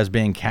reported as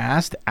being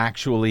cast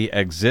actually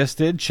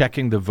existed,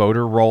 checking the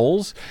voter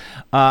rolls.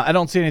 I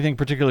don't see anything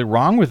particularly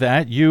wrong with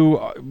that. You,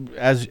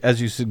 as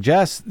as you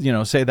suggest,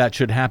 say that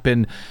should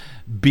happen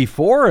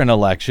before an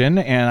election,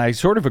 and I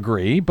sort of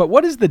agree. But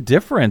what is the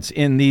difference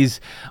in these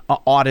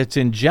audits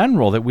in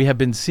general that we have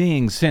been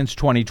seeing since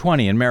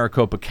 2020 in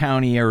Maricopa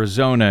County,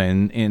 Arizona,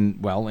 in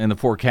the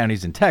 4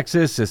 counties in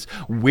Texas, this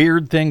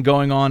weird thing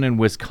going on in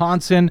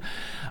Wisconsin?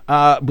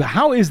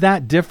 How is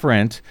that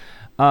different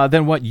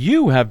than what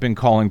you have been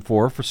calling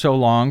for so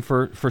long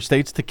for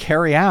states to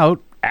carry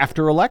out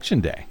after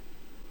Election Day?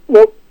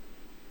 Well,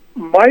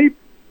 my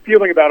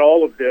feeling about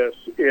all of this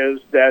is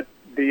that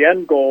the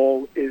end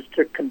goal is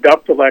to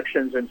conduct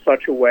elections in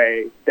such a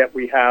way that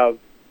we have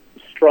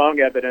strong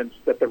evidence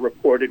that the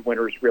reported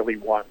winners really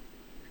won.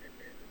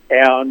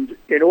 And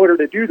in order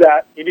to do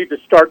that, you need to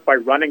start by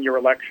running your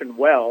election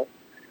well.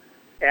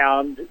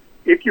 And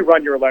if you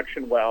run your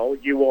election well,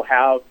 you will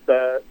have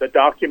the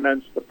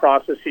documents, the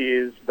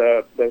processes,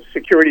 the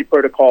security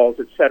protocols,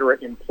 et cetera,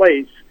 in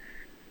place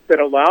that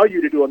allow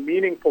you to do a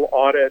meaningful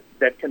audit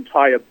that can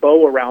tie a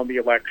bow around the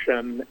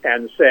election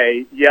and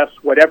say, yes,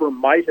 whatever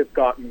might have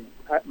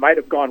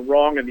gone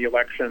wrong in the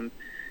election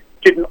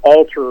didn't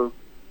alter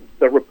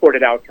the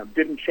reported outcome,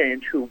 didn't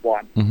change who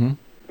won. Mm-hmm.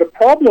 The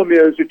problem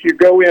is if you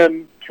go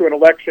into an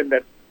election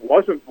that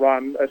wasn't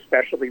run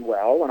especially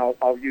well, and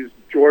I'll use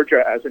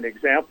Georgia as an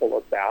example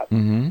of that,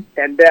 mm-hmm.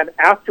 and then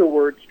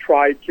afterwards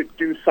try to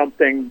do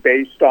something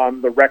based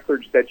on the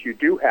records that you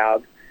do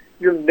have,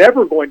 you're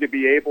never going to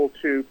be able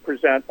to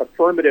present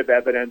affirmative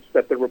evidence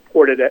that the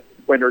reported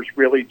winners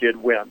really did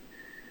win.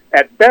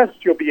 At best,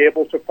 you'll be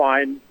able to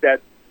find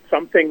that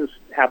some things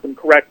happened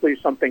correctly,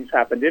 some things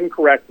happened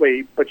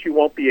incorrectly, but you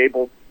won't be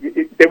able,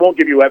 they won't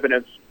give you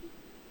evidence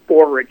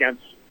for or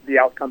against the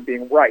outcome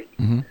being right.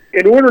 Mm-hmm.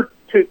 In order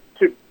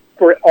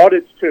for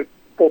audits to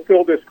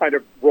fulfill this kind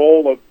of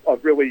role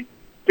of really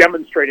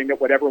demonstrating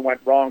that whatever went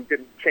wrong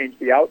didn't change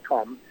the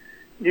outcome,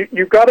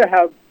 you've got to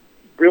have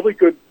really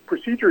good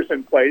procedures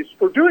in place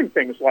for doing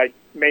things like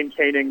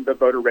maintaining the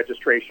voter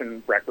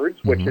registration records,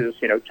 which mm-hmm.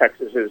 is,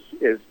 Texas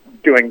is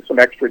doing some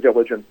extra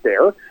diligence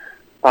there.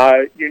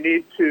 You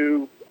need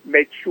to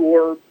make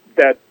sure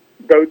that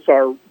votes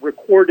are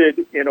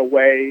recorded in a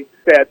way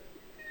that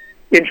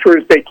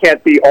ensures they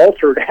can't be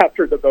altered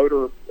after the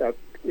voter,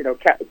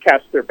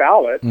 casts their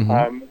ballot,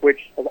 mm-hmm. Which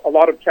a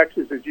lot of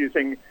Texas is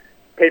using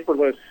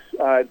paperless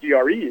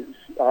DREs.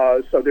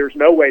 So there's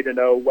no way to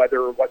know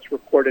whether what's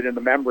recorded in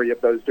the memory of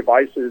those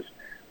devices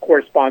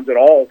corresponds at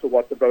all to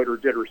what the voter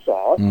did or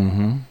saw.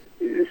 Mm-hmm.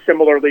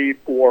 Similarly,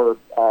 for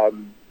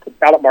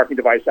ballot marking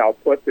device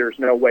output, there's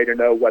no way to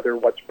know whether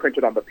what's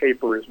printed on the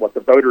paper is what the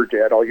voter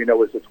did. All you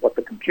know is it's what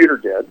the computer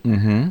did.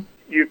 Mm-hmm.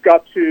 You've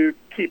got to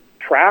keep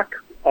track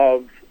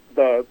of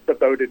the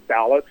voted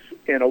ballots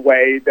in a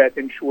way that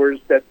ensures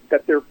that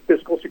their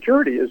physical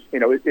security is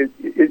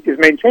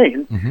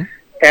maintained, mm-hmm.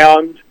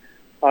 and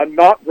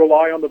not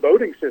rely on the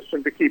voting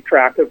system to keep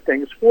track of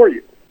things for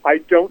you. I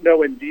don't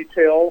know in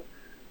detail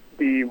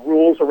the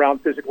rules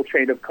around physical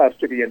chain of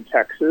custody in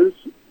Texas,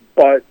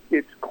 but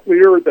it's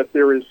clear that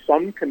there is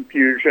some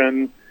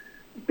confusion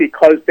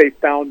because they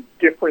found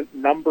different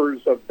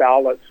numbers of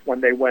ballots when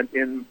they went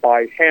in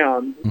by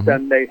hand mm-hmm.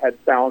 than they had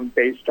found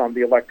based on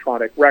the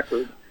electronic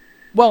record.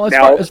 Well,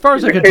 as far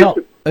as I could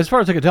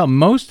tell,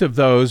 most of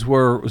those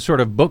were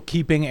sort of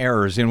bookkeeping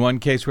errors. In one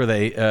case where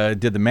they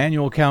did the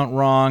manual count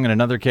wrong, in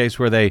another case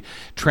where they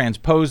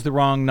transposed the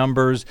wrong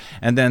numbers,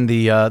 and then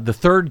the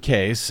third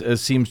case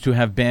seems to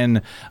have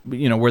been,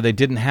 where they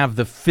didn't have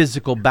the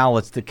physical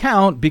ballots to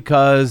count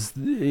because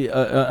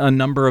a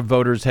number of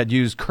voters had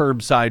used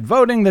curbside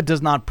voting that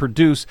does not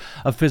produce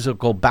a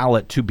physical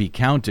ballot to be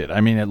counted.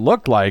 I mean, it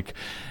looked like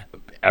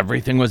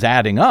everything was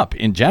adding up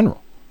in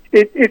general.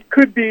 It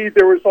could be.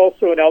 There was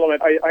also an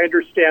element. I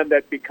understand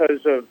that because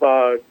of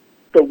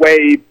the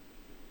way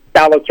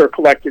ballots are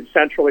collected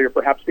centrally, or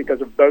perhaps because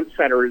of vote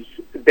centers,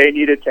 they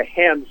needed to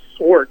hand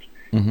sort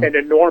mm-hmm. an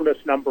enormous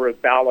number of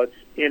ballots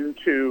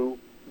into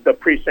the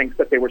precincts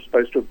that they were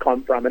supposed to have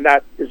come from, and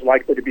that is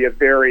likely to be a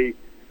very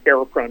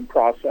error-prone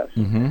process.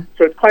 Mm-hmm.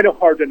 So it's kind of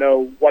hard to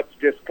know what's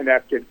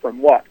disconnected from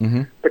what.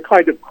 Mm-hmm. The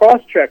kind of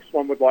cross-checks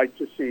one would like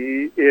to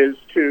see is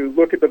to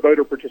look at the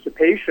voter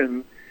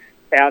participation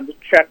and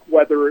check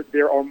whether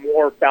there are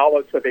more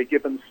ballots of a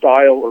given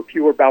style or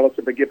fewer ballots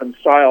of a given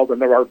style than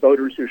there are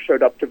voters who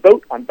showed up to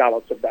vote on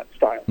ballots of that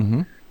style.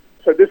 Mm-hmm.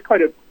 So this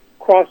kind of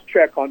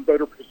cross-check on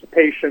voter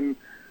participation,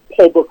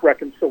 poll book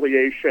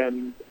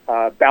reconciliation,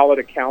 ballot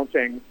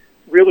accounting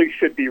really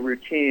should be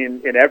routine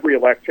in every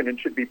election and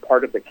should be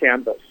part of the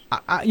canvas.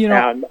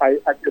 And I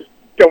just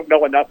don't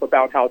know enough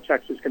about how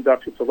Texas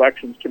conducts its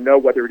elections to know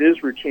whether it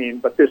is routine,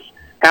 but this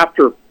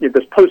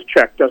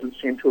post-check doesn't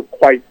seem to have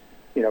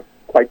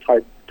quite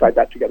tied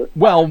that together.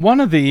 Well,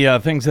 one of the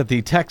things that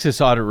the Texas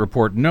audit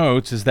report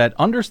notes is that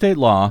under state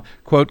law,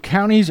 quote,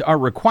 counties are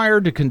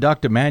required to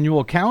conduct a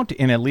manual count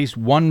in at least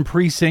one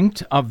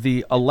precinct of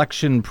the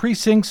election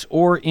precincts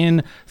or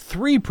in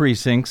 3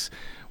 precincts,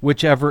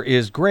 whichever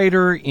is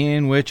greater,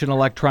 in which an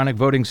electronic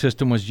voting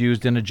system was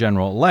used in a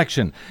general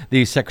election.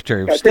 The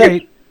Secretary of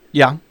State...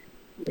 Yeah.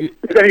 I think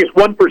it's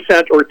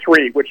 1% or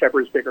 3,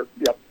 whichever is bigger.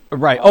 Yep.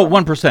 Right. Oh,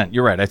 1%.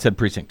 You're right. I said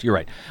precinct. You're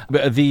right.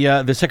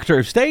 The Secretary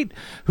of State,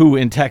 who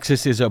in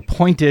Texas is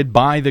appointed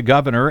by the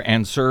governor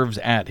and serves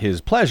at his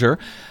pleasure,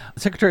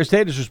 the Secretary of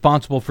State is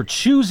responsible for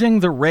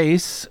choosing the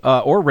race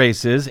or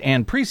races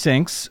and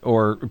precincts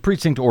or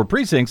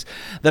precincts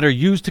that are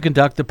used to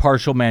conduct the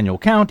partial manual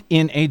count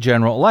in a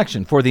general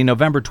election. For the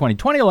November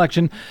 2020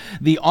 election,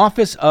 the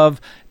office of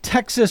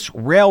Texas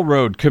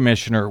Railroad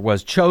Commissioner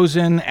was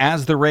chosen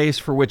as the race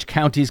for which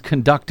counties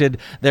conducted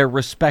their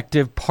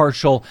respective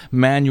partial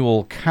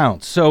manual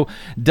counts. So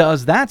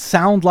does that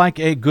sound like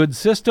a good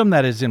system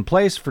that is in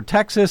place for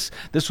Texas?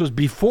 This was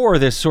before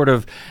this sort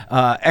of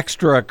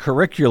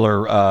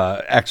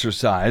extracurricular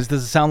exercise.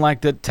 Does it sound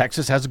like that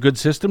Texas has a good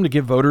system to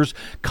give voters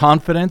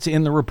confidence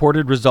in the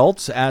reported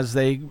results as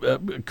they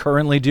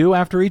currently do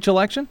after each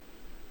election?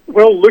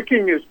 Well,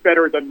 looking is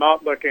better than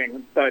not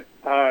looking, but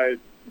there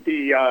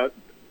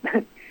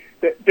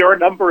are a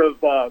number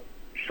of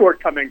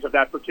shortcomings of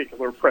that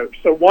particular approach.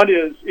 So one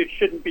is it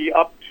shouldn't be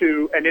up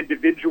to an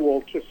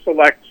individual to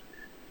select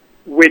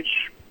which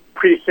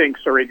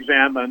precincts are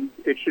examined.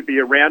 It should be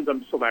a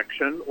random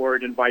selection, or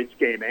it invites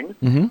gaming.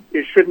 Mm-hmm.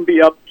 It shouldn't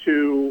be up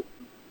to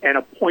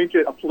a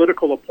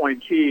political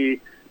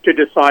appointee to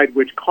decide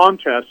which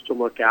contest to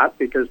look at,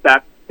 because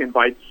that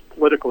invites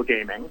political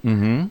gaming.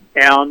 Mm-hmm.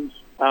 And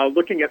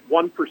looking at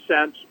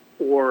 1%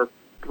 or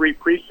 3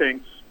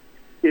 precincts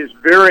is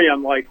very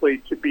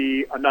unlikely to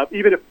be enough.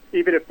 Even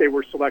if they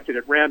were selected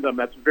at random,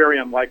 that's very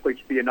unlikely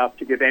to be enough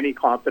to give any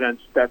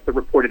confidence that the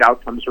reported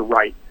outcomes are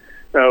right.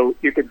 So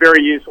you could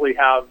very easily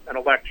have an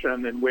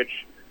election in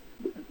which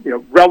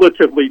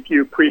relatively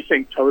few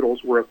precinct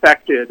totals were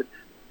affected,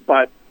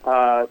 but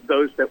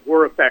those that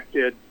were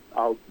affected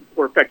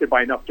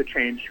by enough to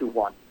change who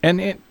won.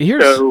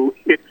 So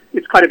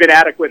it's kind of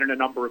inadequate in a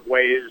number of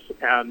ways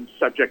and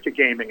subject to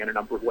gaming in a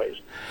number of ways.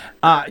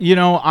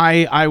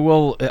 I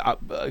will.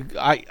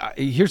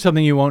 Here's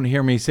something you won't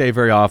hear me say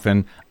very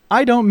often.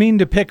 I don't mean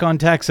to pick on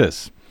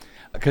Texas,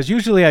 because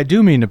usually I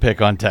do mean to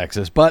pick on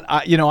Texas, but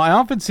I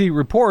often see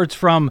reports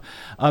from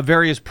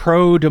various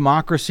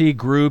pro-democracy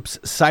groups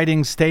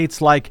citing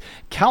states like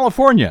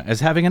California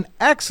as having an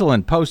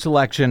excellent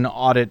post-election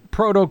audit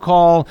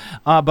protocol,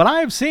 but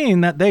I have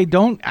seen that they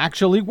don't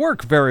actually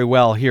work very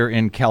well here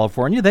in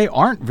California. They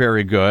aren't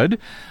very good.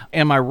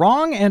 Am I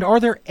wrong? And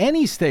are there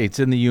any states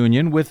in the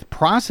union with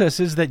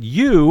processes that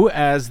you,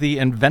 as the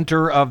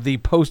inventor of the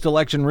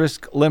post-election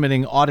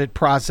risk-limiting audit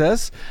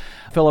process,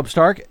 Philip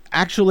Stark,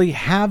 actually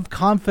have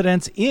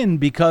confidence in?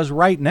 Because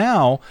right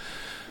now,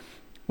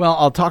 well,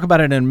 I'll talk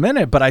about it in a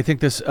minute, but I think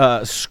this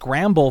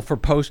scramble for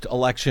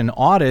post-election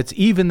audits,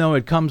 even though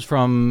it comes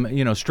from,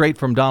 straight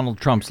from Donald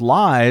Trump's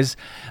lies,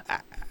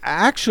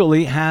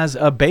 actually has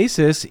a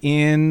basis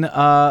in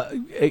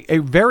a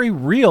very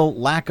real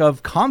lack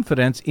of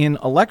confidence in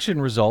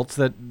election results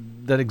that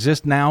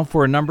exist now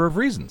for a number of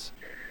reasons.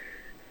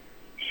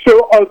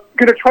 So I'm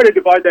going to try to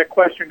divide that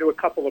question into a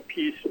couple of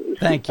pieces.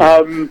 Thank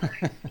you.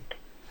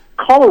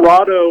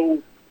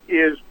 Colorado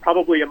is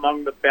probably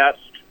among the best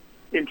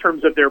in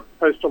terms of their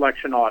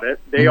post-election audit.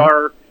 They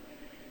are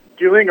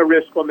doing a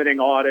risk-limiting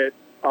audit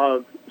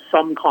of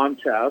some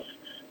contests.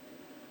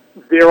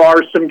 There are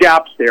some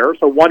gaps there.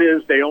 So one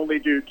is they only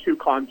do 2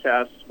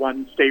 contests,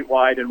 one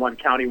statewide and one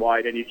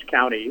countywide in each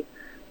county.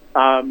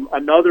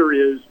 Another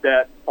is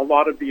that a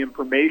lot of the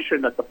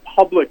information that the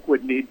public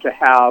would need to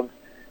have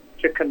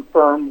to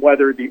confirm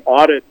whether the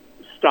audit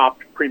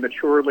stopped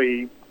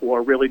prematurely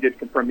or really did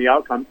confirm the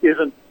outcome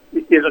isn't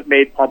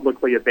made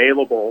publicly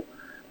available.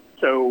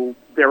 So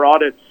their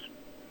audits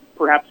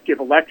perhaps give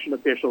election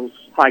officials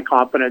high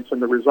confidence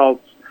in the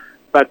results,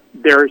 but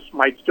there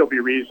might still be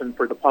reason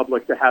for the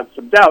public to have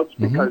some doubts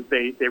because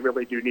they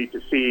really do need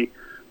to see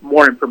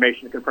more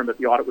information to confirm that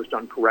the audit was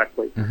done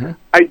correctly.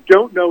 I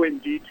don't know in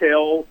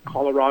detail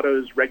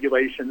Colorado's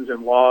regulations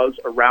and laws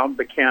around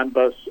the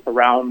canvass,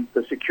 around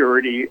the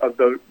security of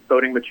the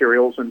voting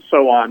materials and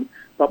so on,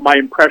 but my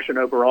impression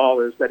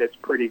overall is that it's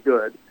pretty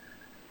good.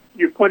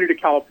 You pointed to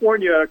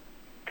California.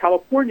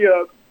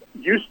 California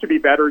used to be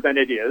better than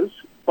it is,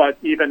 but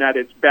even at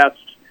its best,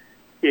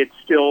 it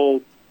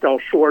still fell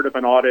short of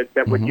an audit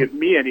that would give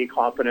me any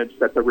confidence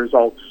that the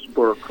results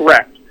were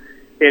correct.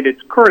 In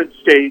its current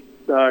state,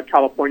 the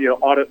California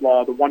audit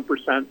law, the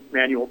 1%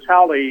 manual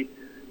tally,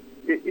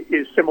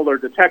 is similar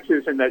to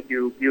Texas in that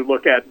you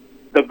look at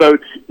the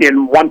votes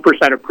in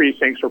 1% of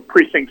precincts or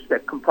precincts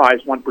that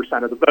comprise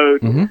 1% of the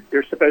vote.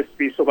 They're supposed to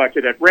be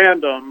selected at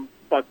random,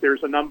 but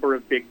there's a number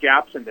of big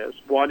gaps in this.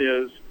 One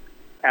is,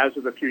 as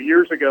of a few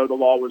years ago, the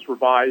law was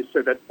revised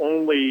so that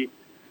only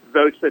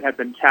votes that have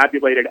been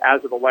tabulated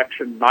as of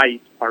election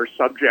night are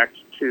subject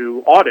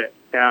to audit.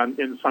 And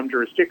in some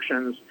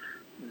jurisdictions,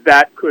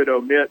 that could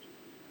omit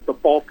the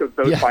bulk of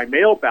vote by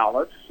mail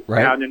ballots.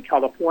 Right. And in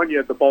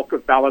California, the bulk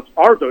of ballots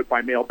are vote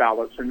by mail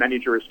ballots in many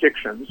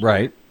jurisdictions.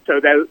 Right. So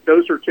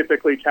those are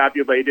typically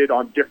tabulated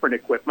on different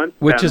equipment.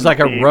 Which is like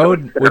a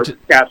road,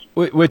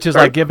 which is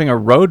like giving a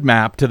road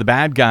map to the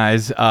bad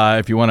guys.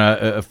 If you want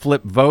to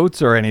flip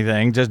votes or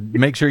anything, just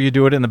make sure you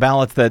do it in the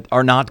ballots that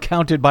are not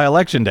counted by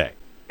Election Day.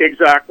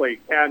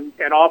 Exactly, and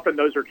often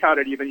those are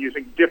counted even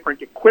using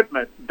different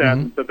equipment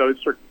than the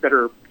votes that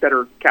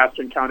are cast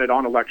and counted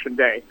on election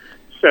day.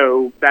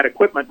 So that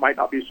equipment might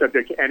not be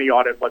subject to any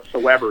audit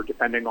whatsoever,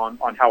 depending on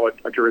how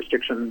a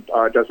jurisdiction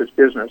does its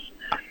business.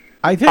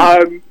 I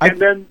think. And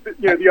then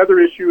the other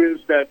issue is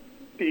that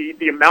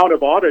the amount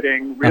of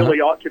auditing really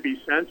ought to be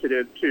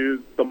sensitive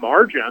to the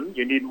margin.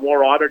 You need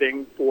more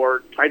auditing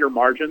for tighter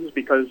margins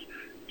because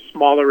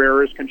smaller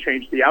errors can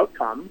change the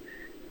outcome.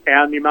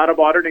 And the amount of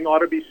auditing ought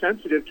to be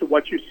sensitive to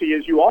what you see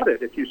as you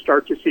audit. If you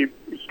start to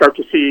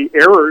see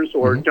errors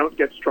or don't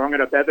get strong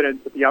enough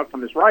evidence that the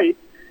outcome is right,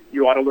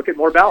 you ought to look at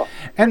more ballots.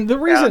 And the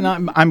reason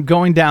I'm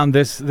going down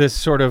this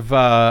sort of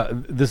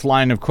this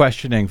line of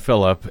questioning,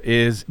 Philip,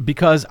 is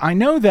because I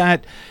know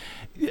that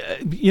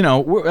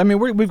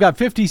we've got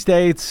 50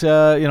 states,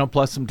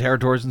 plus some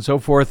territories and so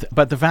forth.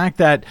 But the fact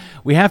that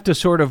we have to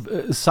sort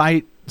of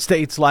cite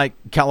states like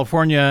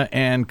California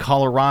and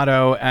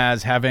Colorado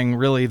as having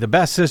really the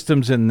best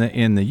systems in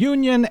the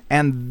union,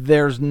 and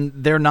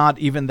they're not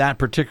even that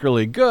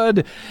particularly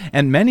good,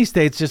 and many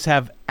states just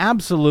have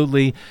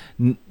absolutely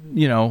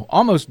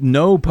almost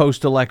no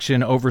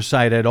post-election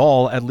oversight at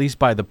all, at least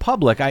by the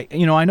public. I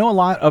know a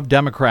lot of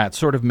Democrats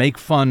sort of make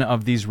fun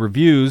of these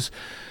reviews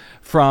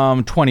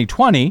from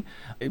 2020,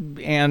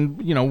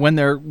 and when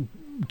they're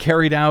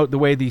carried out the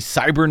way the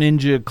cyber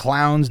ninja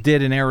clowns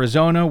did in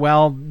Arizona,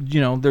 well,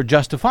 they're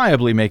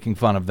justifiably making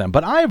fun of them.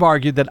 But I've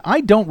argued that I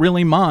don't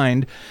really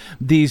mind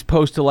these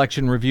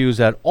post-election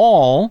reviews at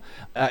all.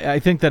 I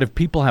think that if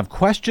people have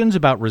questions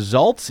about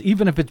results,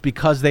 even if it's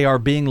because they are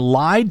being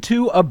lied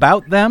to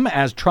about them,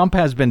 as Trump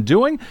has been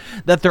doing,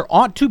 that there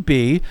ought to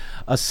be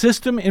a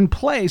system in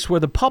place where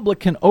the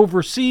public can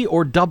oversee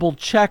or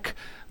double-check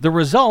the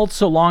results,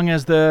 so long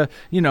as the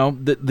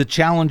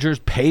challengers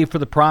pay for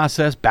the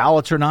process,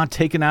 ballots are not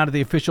taken out of the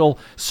official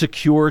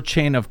secure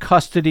chain of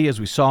custody, as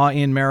we saw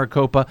in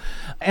Maricopa.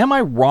 Am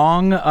I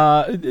wrong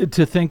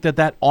to think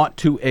that ought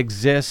to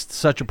exist,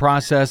 such a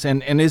process,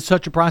 and is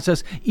such a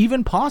process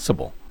even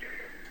possible?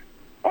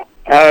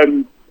 I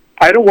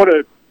don't want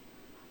to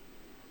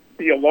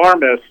be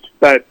alarmist,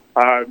 but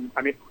I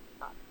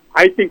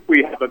think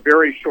we have a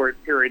very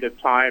short period of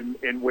time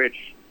in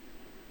which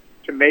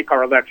to make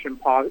our election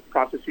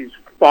processes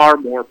far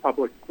more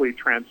publicly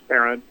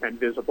transparent and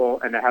visible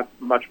and to have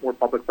much more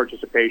public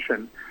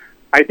participation.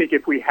 I think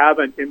if we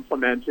haven't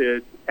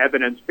implemented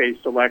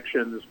evidence-based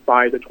elections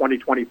by the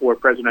 2024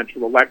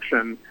 presidential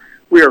election,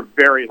 we are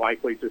very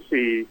likely to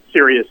see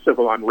serious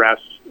civil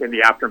unrest in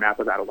the aftermath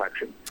of that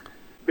election.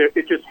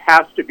 It just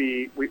has to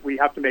be, we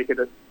have to make it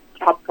a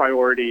top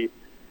priority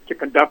to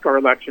conduct our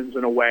elections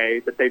in a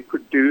way that they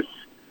produce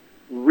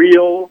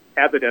real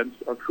evidence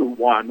of who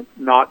won,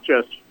 not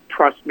just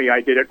trust me,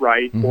 I did it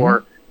right,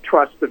 or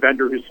trust the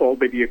vendor who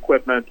sold me the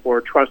equipment, or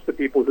trust the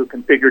people who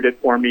configured it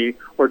for me,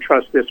 or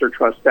trust this or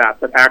trust that,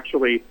 but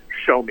actually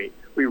show me.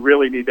 We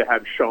really need to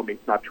have show me,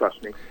 not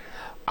trust me.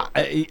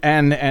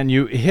 And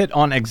you hit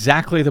on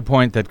exactly the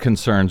point that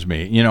concerns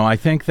me. I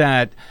think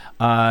that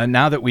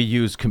now that we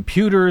use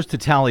computers to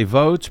tally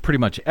votes pretty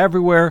much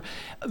everywhere,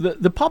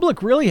 the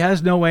public really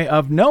has no way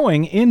of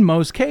knowing in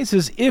most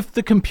cases if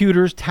the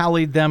computers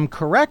tallied them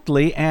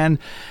correctly. And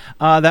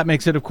that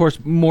makes it, of course,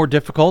 more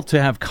difficult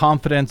to have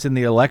confidence in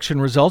the election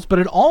results. But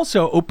it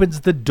also opens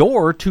the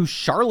door to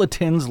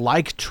charlatans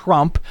like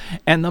Trump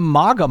and the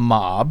MAGA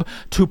mob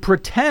to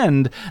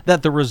pretend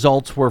that the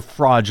results were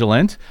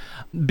fraudulent.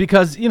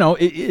 Because,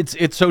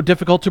 it's so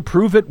difficult to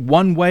prove it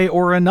one way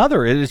or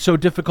another. It is so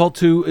difficult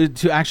to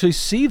actually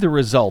see the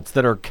results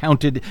that are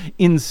counted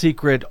in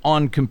secret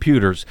on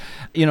computers.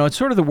 It's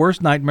sort of the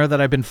worst nightmare that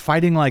I've been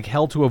fighting like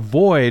hell to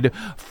avoid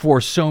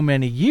for so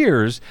many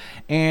years.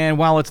 And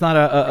while it's not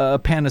a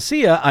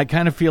panacea, I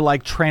kind of feel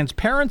like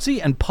transparency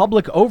and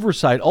public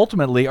oversight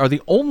ultimately are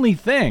the only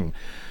thing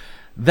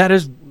that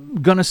is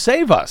going to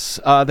save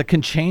us, that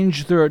can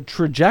change the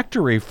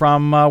trajectory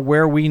from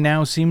where we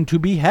now seem to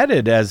be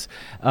headed, as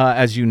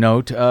you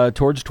note,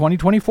 towards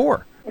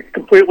 2024. I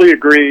completely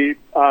agree.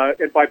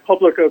 And by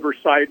public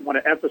oversight, I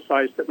want to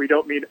emphasize that we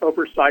don't mean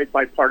oversight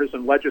by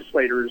partisan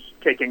legislators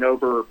taking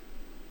over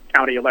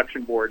county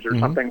election boards or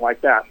something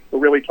like that. We're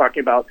really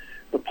talking about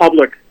the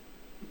public,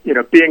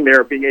 being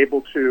there, being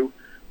able to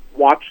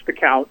watch the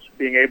counts,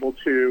 being able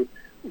to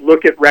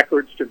look at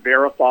records to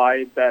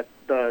verify that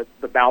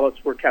the ballots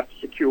were kept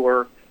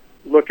secure,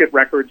 look at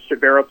records to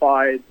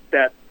verify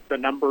that the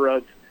number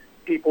of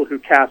people who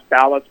cast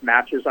ballots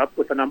matches up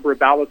with the number of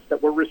ballots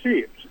that were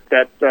received,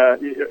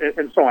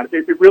 and so on.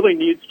 It really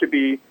needs to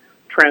be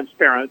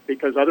transparent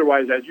because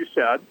otherwise, as you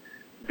said,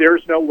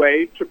 there's no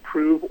way to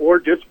prove or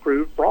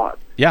disprove fraud.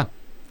 Yeah.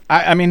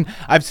 I mean,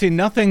 I've seen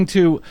nothing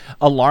to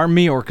alarm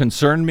me or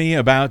concern me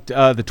about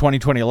the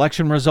 2020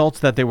 election results,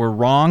 that they were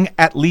wrong,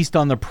 at least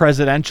on the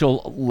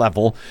presidential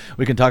level.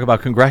 We can talk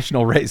about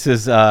congressional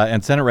races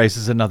and Senate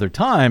races another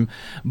time.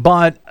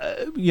 But,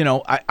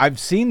 I've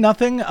seen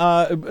nothing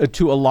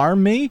to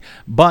alarm me.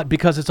 But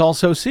because it's all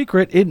so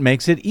secret, it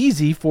makes it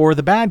easy for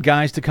the bad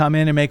guys to come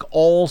in and make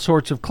all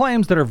sorts of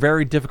claims that are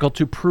very difficult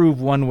to prove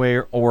one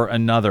way or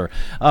another.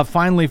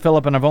 Finally,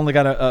 Philip, and I've only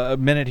got a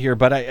minute here,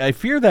 but I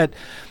fear that,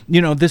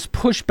 this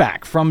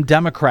pushback from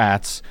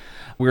Democrats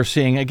we're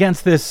seeing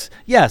against this,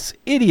 yes,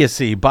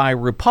 idiocy by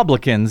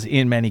Republicans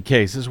in many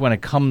cases when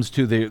it comes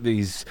to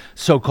these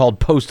so-called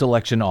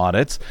post-election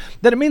audits,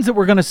 that it means that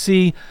we're going to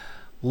see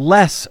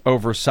less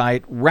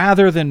oversight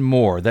rather than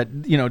more.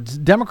 That,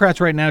 Democrats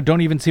right now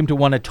don't even seem to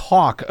want to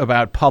talk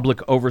about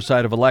public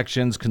oversight of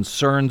elections,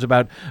 concerns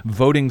about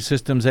voting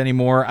systems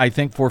anymore, I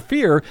think for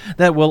fear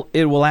that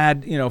it will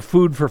add,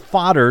 food for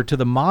fodder to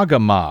the MAGA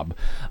mob.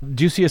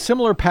 Do you see a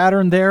similar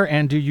pattern there,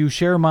 and do you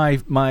share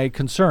my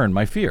concern,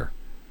 my fear?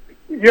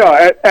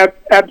 Yeah,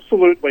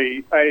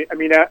 absolutely. I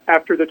mean,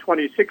 after the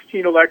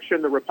 2016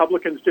 election, the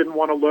Republicans didn't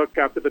want to look.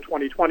 After the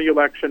 2020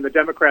 election, the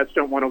Democrats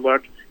don't want to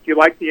look. If you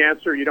like the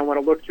answer, you don't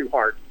want to look too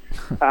hard.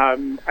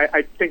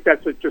 I think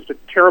that's just a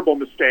terrible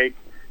mistake.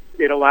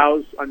 It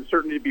allows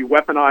uncertainty to be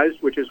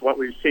weaponized, which is what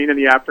we've seen in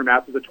the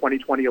aftermath of the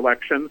 2020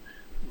 election.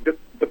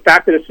 The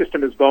fact that a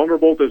system is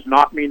vulnerable does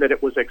not mean that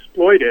it was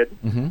exploited.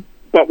 Mm-hmm.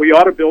 But we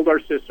ought to build our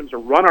systems or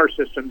run our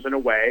systems in a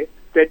way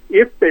that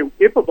if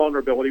a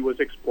vulnerability was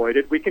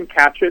exploited, we can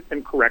catch it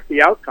and correct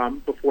the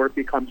outcome before it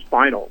becomes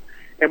final.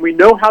 And we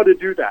know how to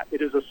do that.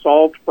 It is a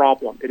solved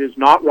problem. It is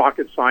not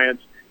rocket science.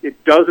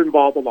 It does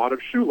involve a lot of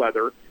shoe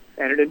leather,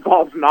 and it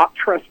involves not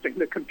trusting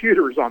the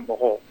computers on the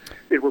whole.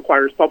 It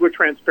requires public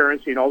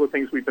transparency and all the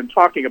things we've been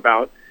talking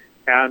about.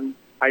 And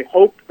I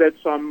hope that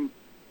some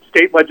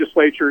state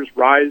legislatures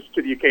rise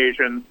to the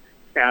occasion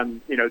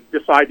and,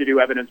 decide to do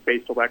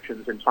evidence-based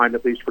elections in time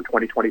at least for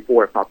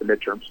 2024, if not the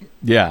midterms.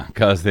 Yeah,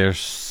 because they're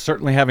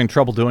certainly having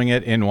trouble doing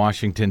it in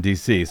Washington,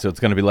 D.C., so it's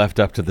going to be left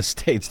up to the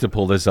states to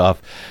pull this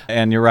off.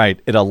 And you're right,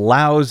 it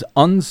allows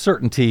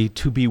uncertainty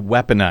to be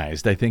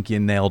weaponized. I think you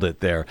nailed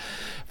it there.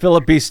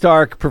 Philip B.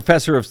 Stark,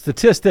 professor of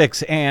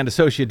statistics and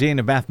associate dean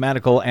of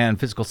mathematical and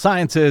physical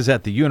sciences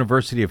at the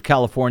University of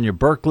California,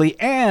 Berkeley,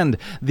 and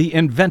the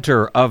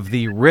inventor of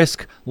the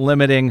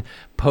risk-limiting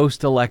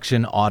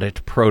post-election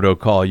audit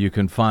protocol. You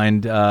can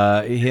find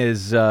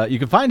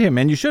him,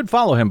 and you should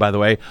follow him, by the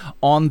way,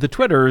 on the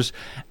Twitters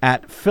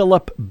at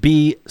Philip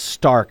B.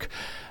 Stark.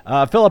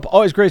 Philip,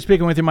 always great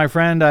speaking with you, my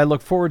friend. I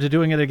look forward to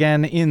doing it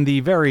again in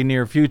the very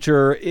near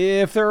future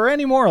if there are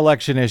any more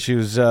election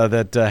issues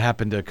that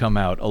happen to come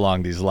out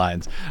along these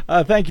lines.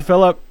 Thank you,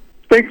 Philip.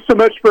 Thanks so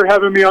much for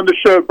having me on the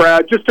show,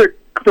 Brad.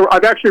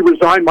 I've actually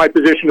resigned my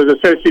position as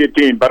associate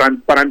dean, but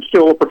I'm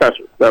still a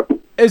professor. So.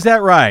 Is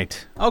that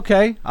right?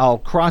 Okay, I'll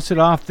cross it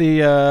off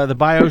the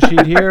bio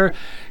sheet here.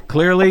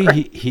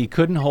 Clearly, he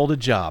couldn't hold a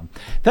job.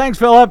 Thanks,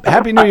 Philip.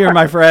 Happy New Year,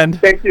 my friend.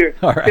 Thank you.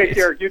 All right. Take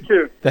care. You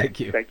too. Thank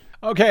you. Thank you.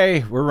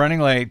 Okay, we're running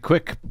late.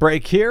 Quick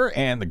break here,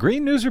 and the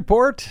Green News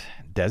Report.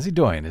 Desi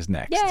Doyen is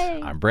next.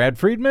 Yay. I'm Brad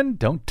Friedman.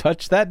 Don't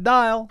touch that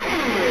dial.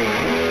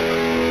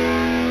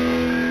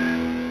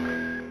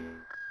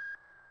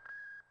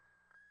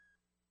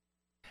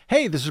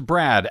 Hey, this is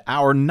Brad.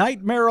 Our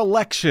nightmare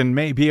election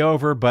may be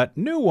over, but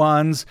new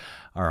ones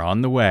are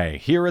on the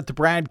way. Here at the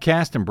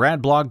BradCast and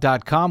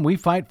BradBlog.com, we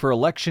fight for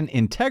election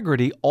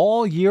integrity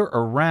all year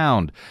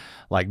around,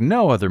 like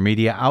no other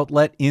media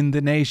outlet in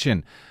the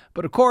nation.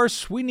 But of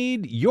course, we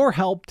need your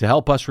help to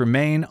help us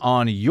remain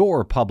on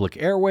your public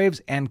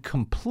airwaves and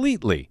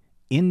completely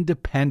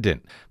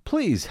independent.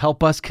 Please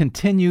help us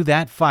continue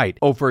that fight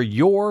over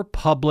your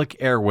public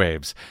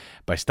airwaves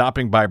by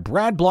stopping by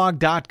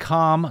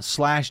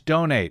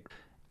bradblog.com/donate.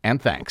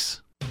 And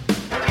thanks.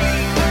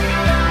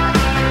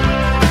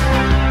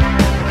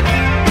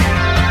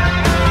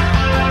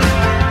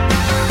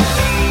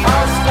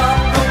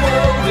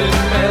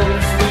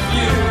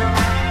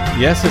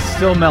 Yes, it's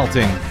still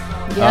melting.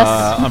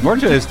 Yes.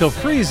 Unfortunately, it's still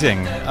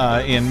freezing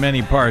in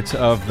many parts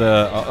of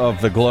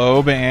the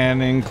globe,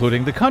 and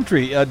including the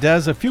country.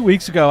 Des, a few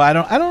weeks ago, I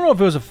don't know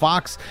if it was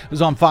it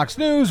was on Fox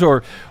News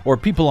or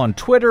people on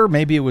Twitter.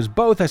 Maybe it was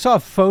both. I saw a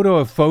photo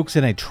of folks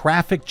in a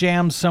traffic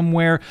jam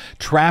somewhere,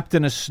 trapped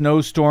in a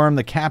snowstorm.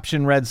 The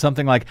caption read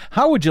something like,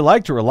 "How would you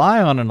like to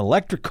rely on an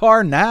electric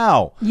car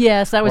now?"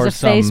 Yes, that was or a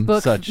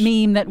Facebook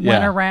meme that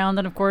went around,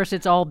 and of course,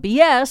 it's all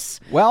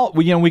BS. Well,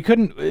 we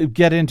couldn't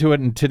get into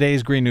it in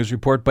today's Green News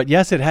Report, but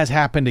yes, it has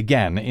happened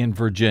again in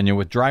Virginia,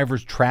 with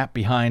drivers trapped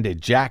behind a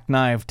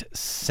jackknifed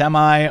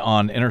semi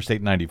on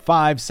Interstate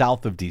 95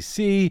 south of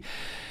D.C.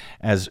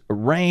 as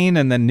rain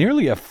and then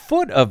nearly a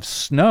foot of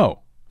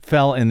snow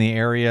fell in the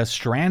area,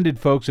 stranded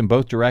folks in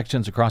both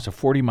directions across a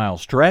 40-mile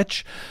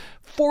stretch.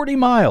 40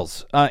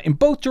 miles in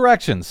both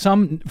directions.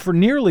 Some for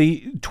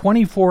nearly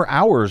 24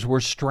 hours were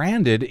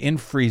stranded in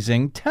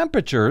freezing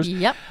temperatures.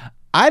 Yep.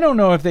 I don't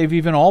know if they've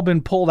even all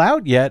been pulled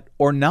out yet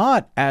or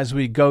not as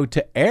we go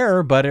to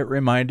air, but it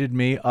reminded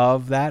me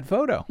of that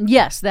photo.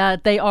 Yes,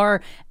 that they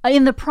are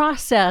in the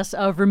process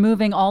of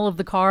removing all of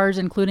the cars,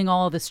 including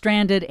all of the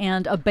stranded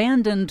and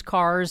abandoned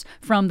cars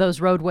from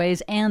those roadways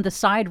and the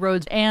side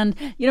roads. And,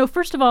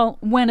 first of all,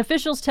 when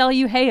officials tell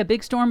you, hey, a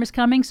big storm is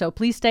coming, so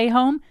please stay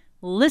home,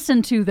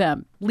 listen to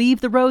them.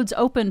 Leave the roads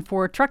open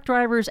for truck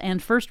drivers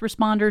and first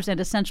responders and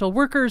essential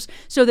workers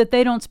so that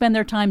they don't spend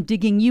their time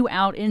digging you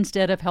out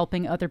instead of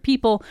helping other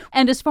people.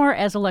 And as far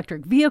as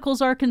electric vehicles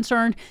are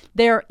concerned,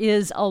 there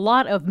is a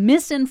lot of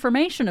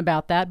misinformation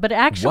about that. But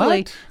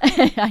actually,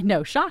 I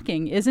know,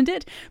 shocking, isn't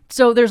it?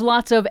 So there's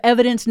lots of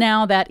evidence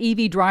now that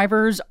EV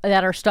drivers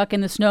that are stuck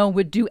in the snow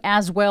would do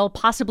as well,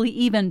 possibly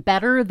even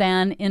better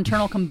than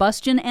internal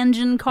combustion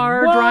engine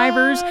car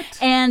drivers.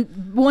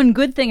 And one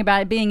good thing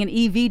about being an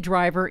EV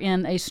driver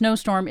in a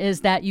snowstorm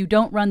is that you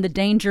don't run the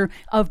danger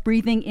of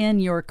breathing in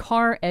your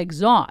car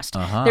exhaust.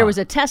 There was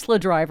a Tesla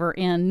driver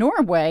in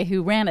Norway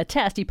who ran a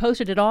test. He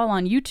posted it all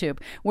on YouTube,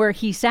 where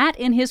he sat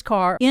in his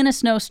car in a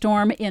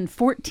snowstorm in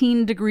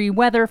 14-degree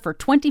weather for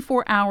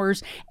 24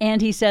 hours.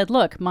 And he said,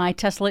 look, my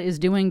Tesla is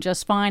doing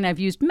just fine. I've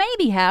used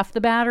maybe half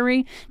the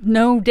battery.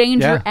 No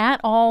danger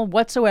at all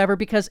whatsoever,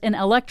 because an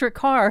electric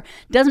car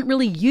doesn't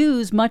really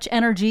use much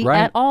energy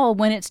at all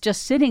when it's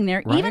just sitting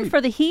there, even for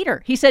the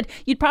heater. He said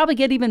you'd probably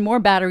get even more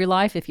battery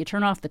life if you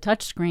turn off the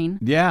touch screen.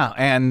 Yeah,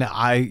 and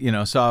I,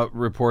 saw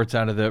reports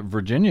out of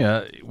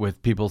Virginia with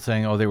people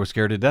saying, they were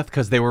scared to death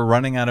because they were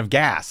running out of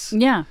gas.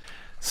 Yeah.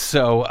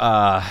 So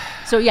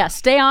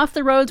stay off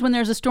the roads when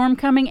there's a storm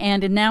coming,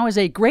 and now is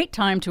a great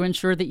time to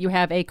ensure that you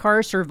have a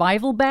car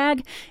survival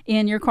bag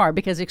in your car,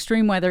 because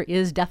extreme weather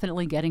is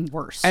definitely getting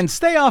worse. And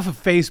stay off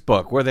of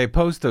Facebook, where they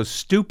post those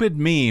stupid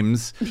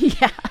memes.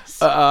 Yes.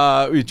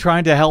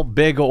 Trying to help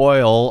big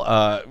oil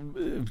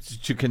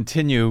to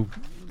continue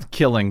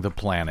killing the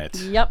planet.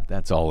 Yep.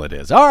 That's all it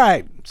is. All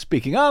right.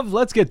 Speaking of,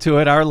 let's get to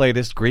it. Our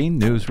latest Green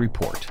News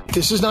Report.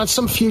 This is not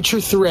some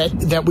future threat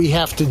that we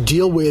have to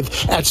deal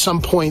with at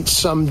some point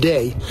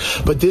someday,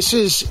 but this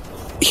is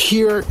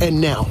here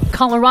and now.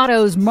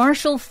 Colorado's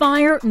Marshall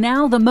Fire,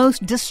 now the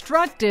most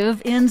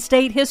destructive in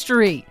state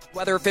history.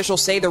 Weather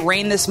officials say the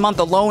rain this month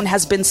alone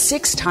has been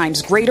 6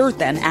 times greater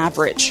than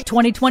average.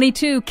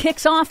 2022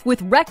 kicks off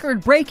with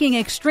record-breaking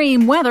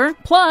extreme weather,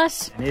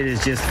 plus it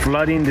is just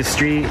flooding the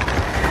street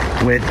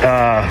with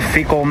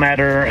fecal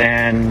matter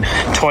and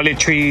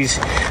toiletries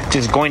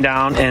just going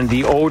down, and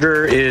the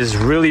odor is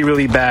really,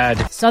 really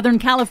bad. Southern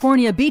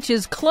California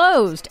beaches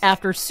closed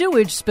after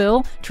sewage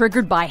spill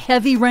triggered by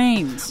heavy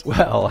rains.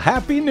 Well,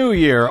 Happy New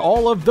Year.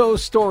 All of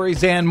those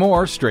stories and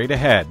more straight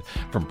ahead.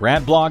 From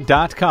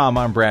BradBlog.com,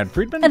 I'm Brad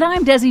Friedman. And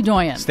I'm Desi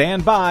Doyen.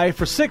 Stand by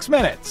for 6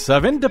 minutes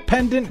of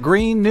independent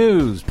green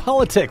news,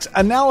 politics,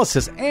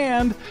 analysis,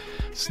 and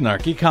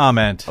snarky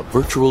comment. A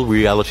virtual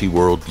reality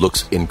world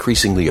looks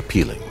increasingly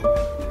appealing,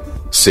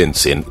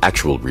 since in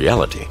actual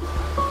reality,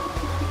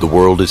 the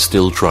world is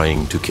still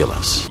trying to kill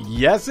us.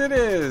 Yes, it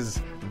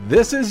is.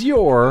 This is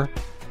your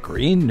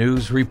Green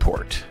News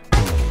Report.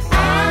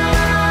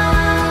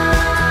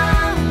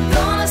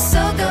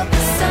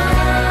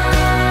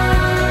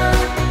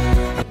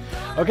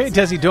 Okay,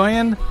 Desi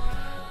Doyen.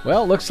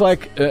 Well, looks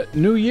like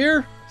New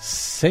Year,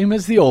 same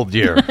as the old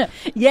year.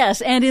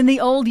 Yes, and in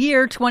the old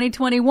year,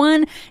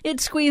 2021,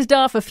 it squeezed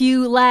off a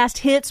few last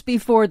hits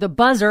before the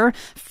buzzer.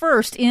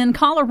 First, in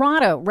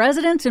Colorado,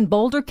 residents in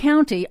Boulder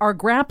County are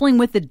grappling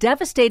with the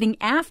devastating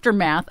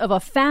aftermath of a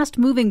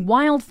fast-moving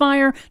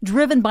wildfire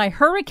driven by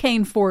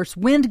hurricane-force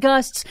wind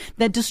gusts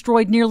that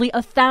destroyed nearly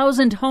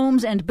 1,000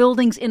 homes and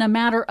buildings in a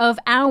matter of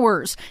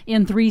hours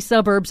in 3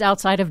 suburbs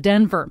outside of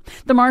Denver.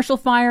 The Marshall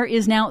Fire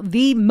is now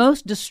the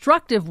most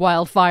destructive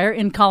wildfire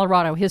in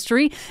Colorado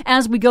history.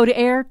 As we go to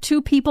air,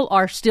 2 people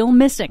are still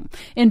missing.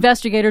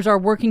 Investigators are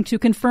working to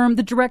confirm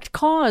the direct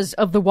cause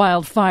of the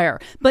wildfire,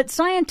 but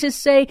scientists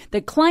say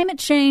that climate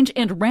change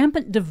and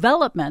rampant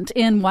development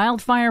in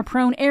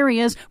wildfire-prone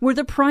areas were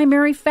the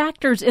primary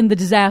factors in the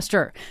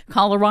disaster.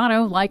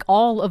 Colorado, like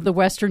all of the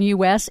western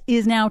U.S.,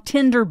 is now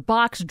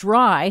tinderbox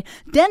dry.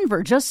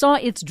 Denver just saw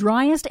its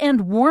driest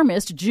and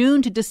warmest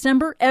June to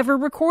December ever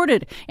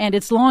recorded, and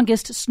its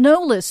longest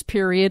snowless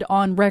period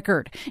on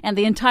record. And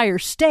the entire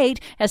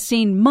state has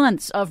seen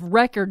months of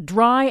record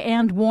dry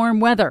and warm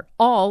weather,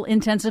 all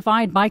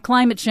intensified by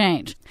climate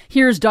change.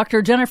 Here's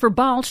Dr. Jennifer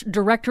Balch,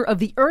 director of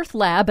the Earth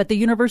Lab at the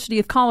University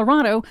of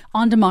Colorado,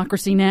 on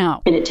Democracy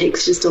Now! And it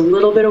takes just a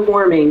little bit of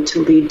warming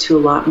to lead to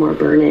a lot more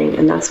burning,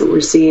 and that's what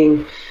we're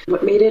seeing.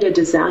 What made it a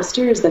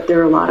disaster is that there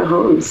are a lot of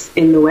homes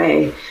in the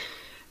way.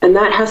 And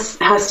that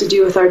has to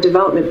do with our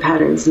development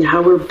patterns and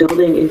how we're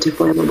building into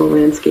flammable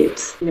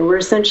landscapes. We're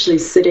essentially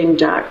sitting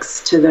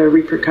ducks to the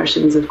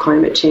repercussions of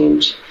climate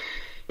change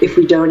if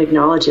we don't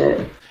acknowledge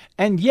it.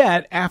 And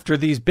yet, after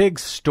these big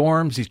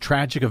storms, these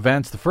tragic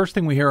events, the first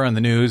thing we hear on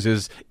the news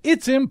is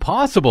it's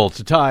impossible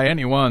to tie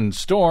any one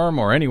storm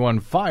or any one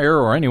fire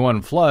or any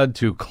one flood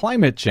to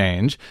climate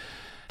change,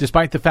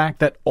 despite the fact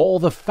that all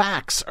the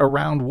facts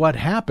around what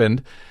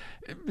happened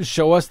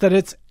show us that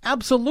it's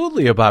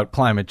absolutely about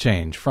climate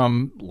change,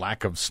 from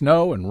lack of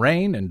snow and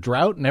rain and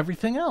drought and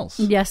everything else.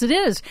 Yes, it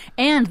is.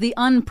 And the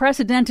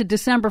unprecedented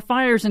December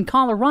fires in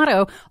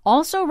Colorado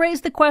also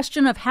raised the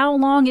question of how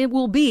long it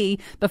will be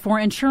before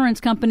insurance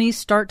companies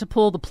start to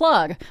pull the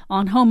plug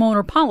on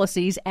homeowner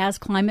policies as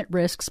climate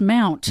risks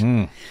mount.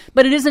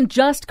 But it isn't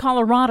just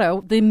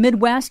Colorado. The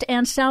Midwest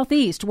and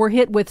Southeast were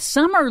hit with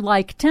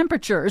summer-like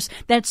temperatures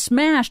that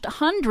smashed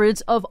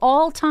hundreds of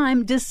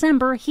all-time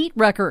December heat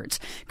records.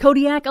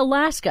 Kodiak,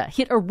 Alaska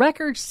hit a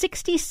record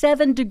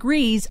 67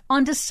 degrees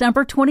on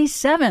December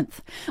 27th.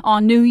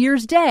 On New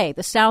Year's Day,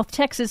 the South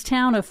Texas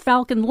town of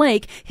Falcon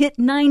Lake hit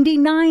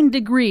 99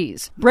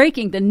 degrees,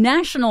 breaking the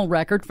national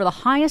record for the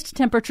highest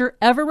temperature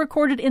ever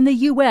recorded in the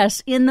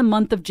U.S. in the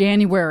month of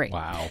January.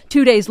 Wow.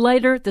 2 days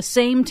later, the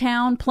same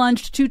town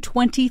plunged to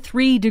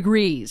 23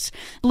 degrees.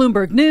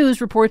 Bloomberg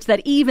News reports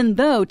that even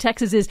though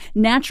Texas's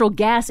natural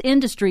gas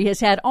industry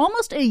has had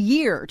almost a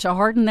year to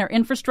harden their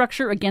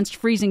infrastructure against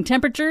freezing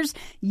temperatures,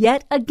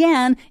 yet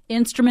again,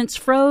 instruments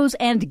froze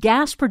and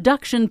gas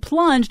production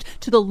plunged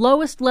to the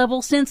lowest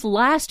level since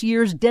last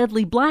year's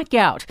deadly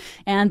blackout.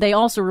 And they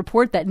also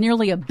report that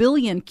nearly 1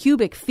 billion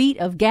cubic feet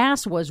of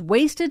gas was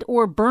wasted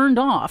or burned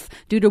off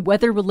due to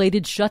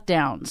weather-related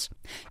shutdowns.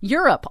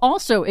 Europe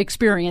also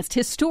experienced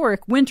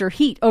historic winter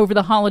heat over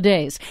the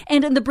holidays.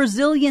 And in the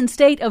Brazilian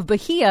state of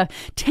Bahia,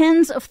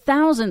 tens of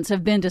thousands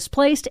have been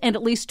displaced and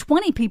at least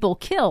 20 people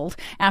killed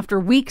after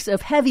weeks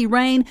of heavy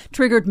rain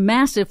triggered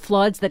massive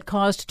floods that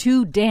caused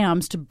 2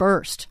 dams to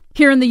burst.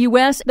 Here in the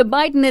U.S., the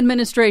Biden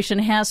administration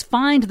has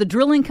fined the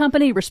drilling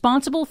company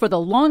responsible for the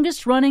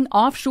longest-running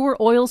offshore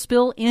oil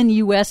spill in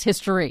U.S.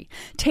 history.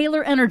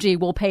 Taylor Energy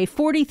will pay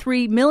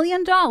 $43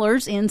 million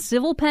in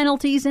civil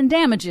penalties and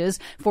damages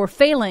for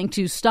failing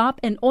to stop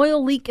an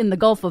oil leak in the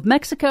Gulf of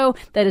Mexico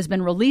that has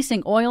been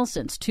releasing oil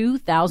since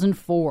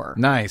 2004.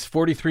 Nice.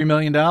 $43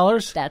 million?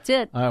 That's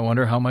it. I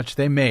wonder how much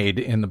they made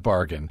in the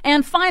bargain.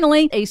 And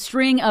finally, a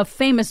string of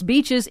famous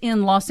beaches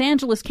in Los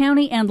Angeles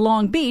County and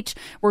Long Beach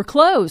were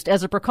closed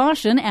as a precaution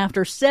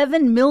after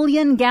 7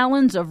 million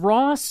gallons of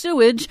raw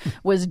sewage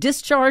was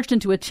discharged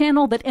into a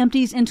channel that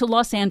empties into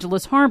Los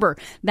Angeles Harbor.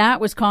 That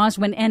was caused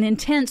when an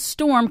intense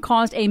storm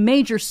caused a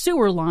major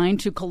sewer line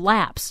to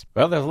collapse.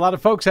 Well, there's a lot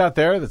of folks out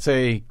there that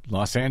say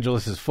Los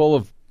Angeles is full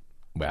of,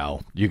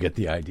 well, you get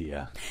the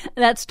idea.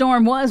 That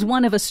storm was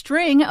one of a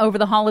string over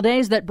the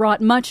holidays that brought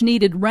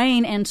much-needed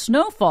rain and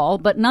snowfall,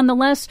 but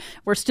nonetheless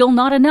were still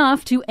not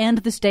enough to end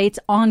the state's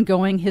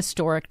ongoing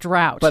historic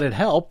drought. But it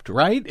helped,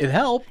 right? It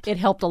helped. It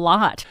helped a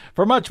lot.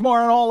 For much more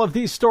on all of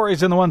these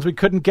stories and the ones we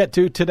couldn't get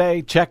to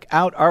today, check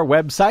out our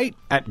website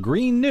at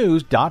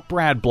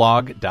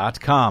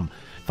greennews.bradblog.com.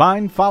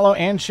 Find, follow,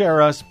 and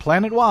share us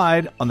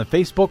planet-wide on the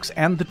Facebooks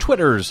and the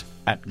Twitters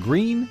at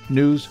Green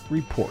News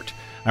Report.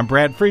 I'm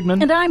Brad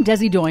Friedman. And I'm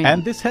Desi Doyen.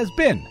 And this has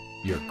been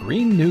your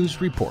Green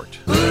News Report.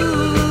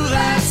 Ooh,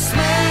 that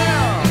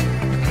smell.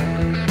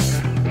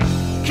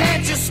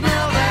 Can't you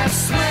smell that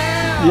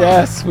smell?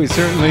 Yes, we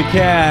certainly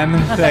can.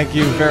 Thank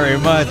you very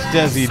much,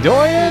 Desi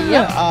Doyen.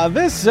 Yep.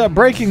 This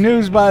breaking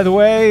news, by the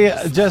way,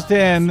 just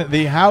in,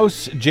 the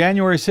House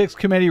January 6th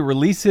committee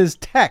releases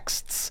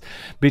texts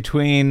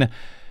between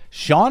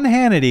Sean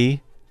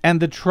Hannity and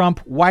the Trump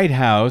White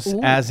House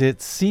as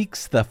it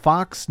seeks the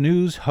Fox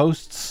News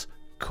host's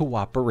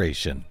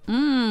cooperation.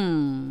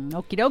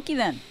 Okie dokie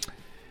then.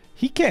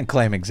 He can't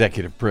claim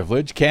executive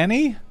privilege, can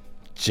he?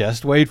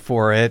 Just wait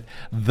for it.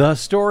 The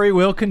story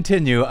will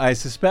continue, I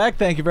suspect.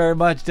 Thank you very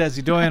much,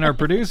 Desi Doyen, our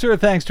producer.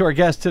 Thanks to our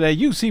guest today,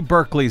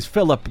 UC-Berkley's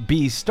Philip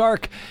B.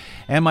 Stark.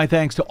 And my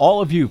thanks to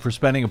all of you for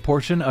spending a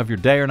portion of your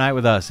day or night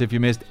with us. If you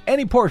missed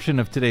any portion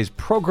of today's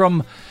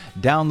program,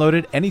 download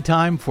it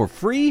anytime for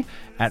free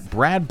at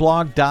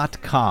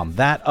bradblog.com.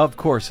 That, of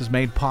course, is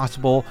made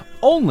possible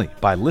only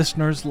by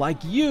listeners like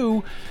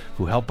you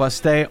who help us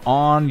stay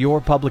on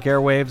your public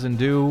airwaves and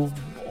do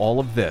all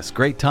of this.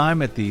 Great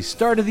time at the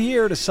start of the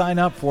year to sign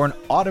up for an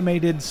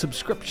automated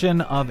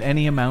subscription of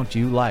any amount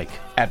you like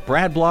at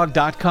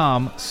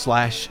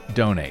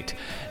bradblog.com/donate.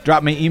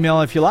 Drop me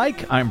email if you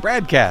like. I'm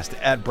BradCast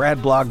at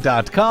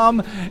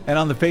bradblog.com. And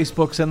on the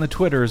Facebooks and the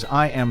Twitters,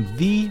 I am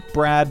the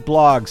Brad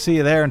Blog. See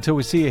you there until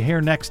we see you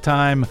here next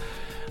time.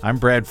 I'm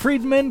Brad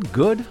Friedman.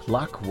 Good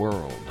luck,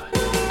 world.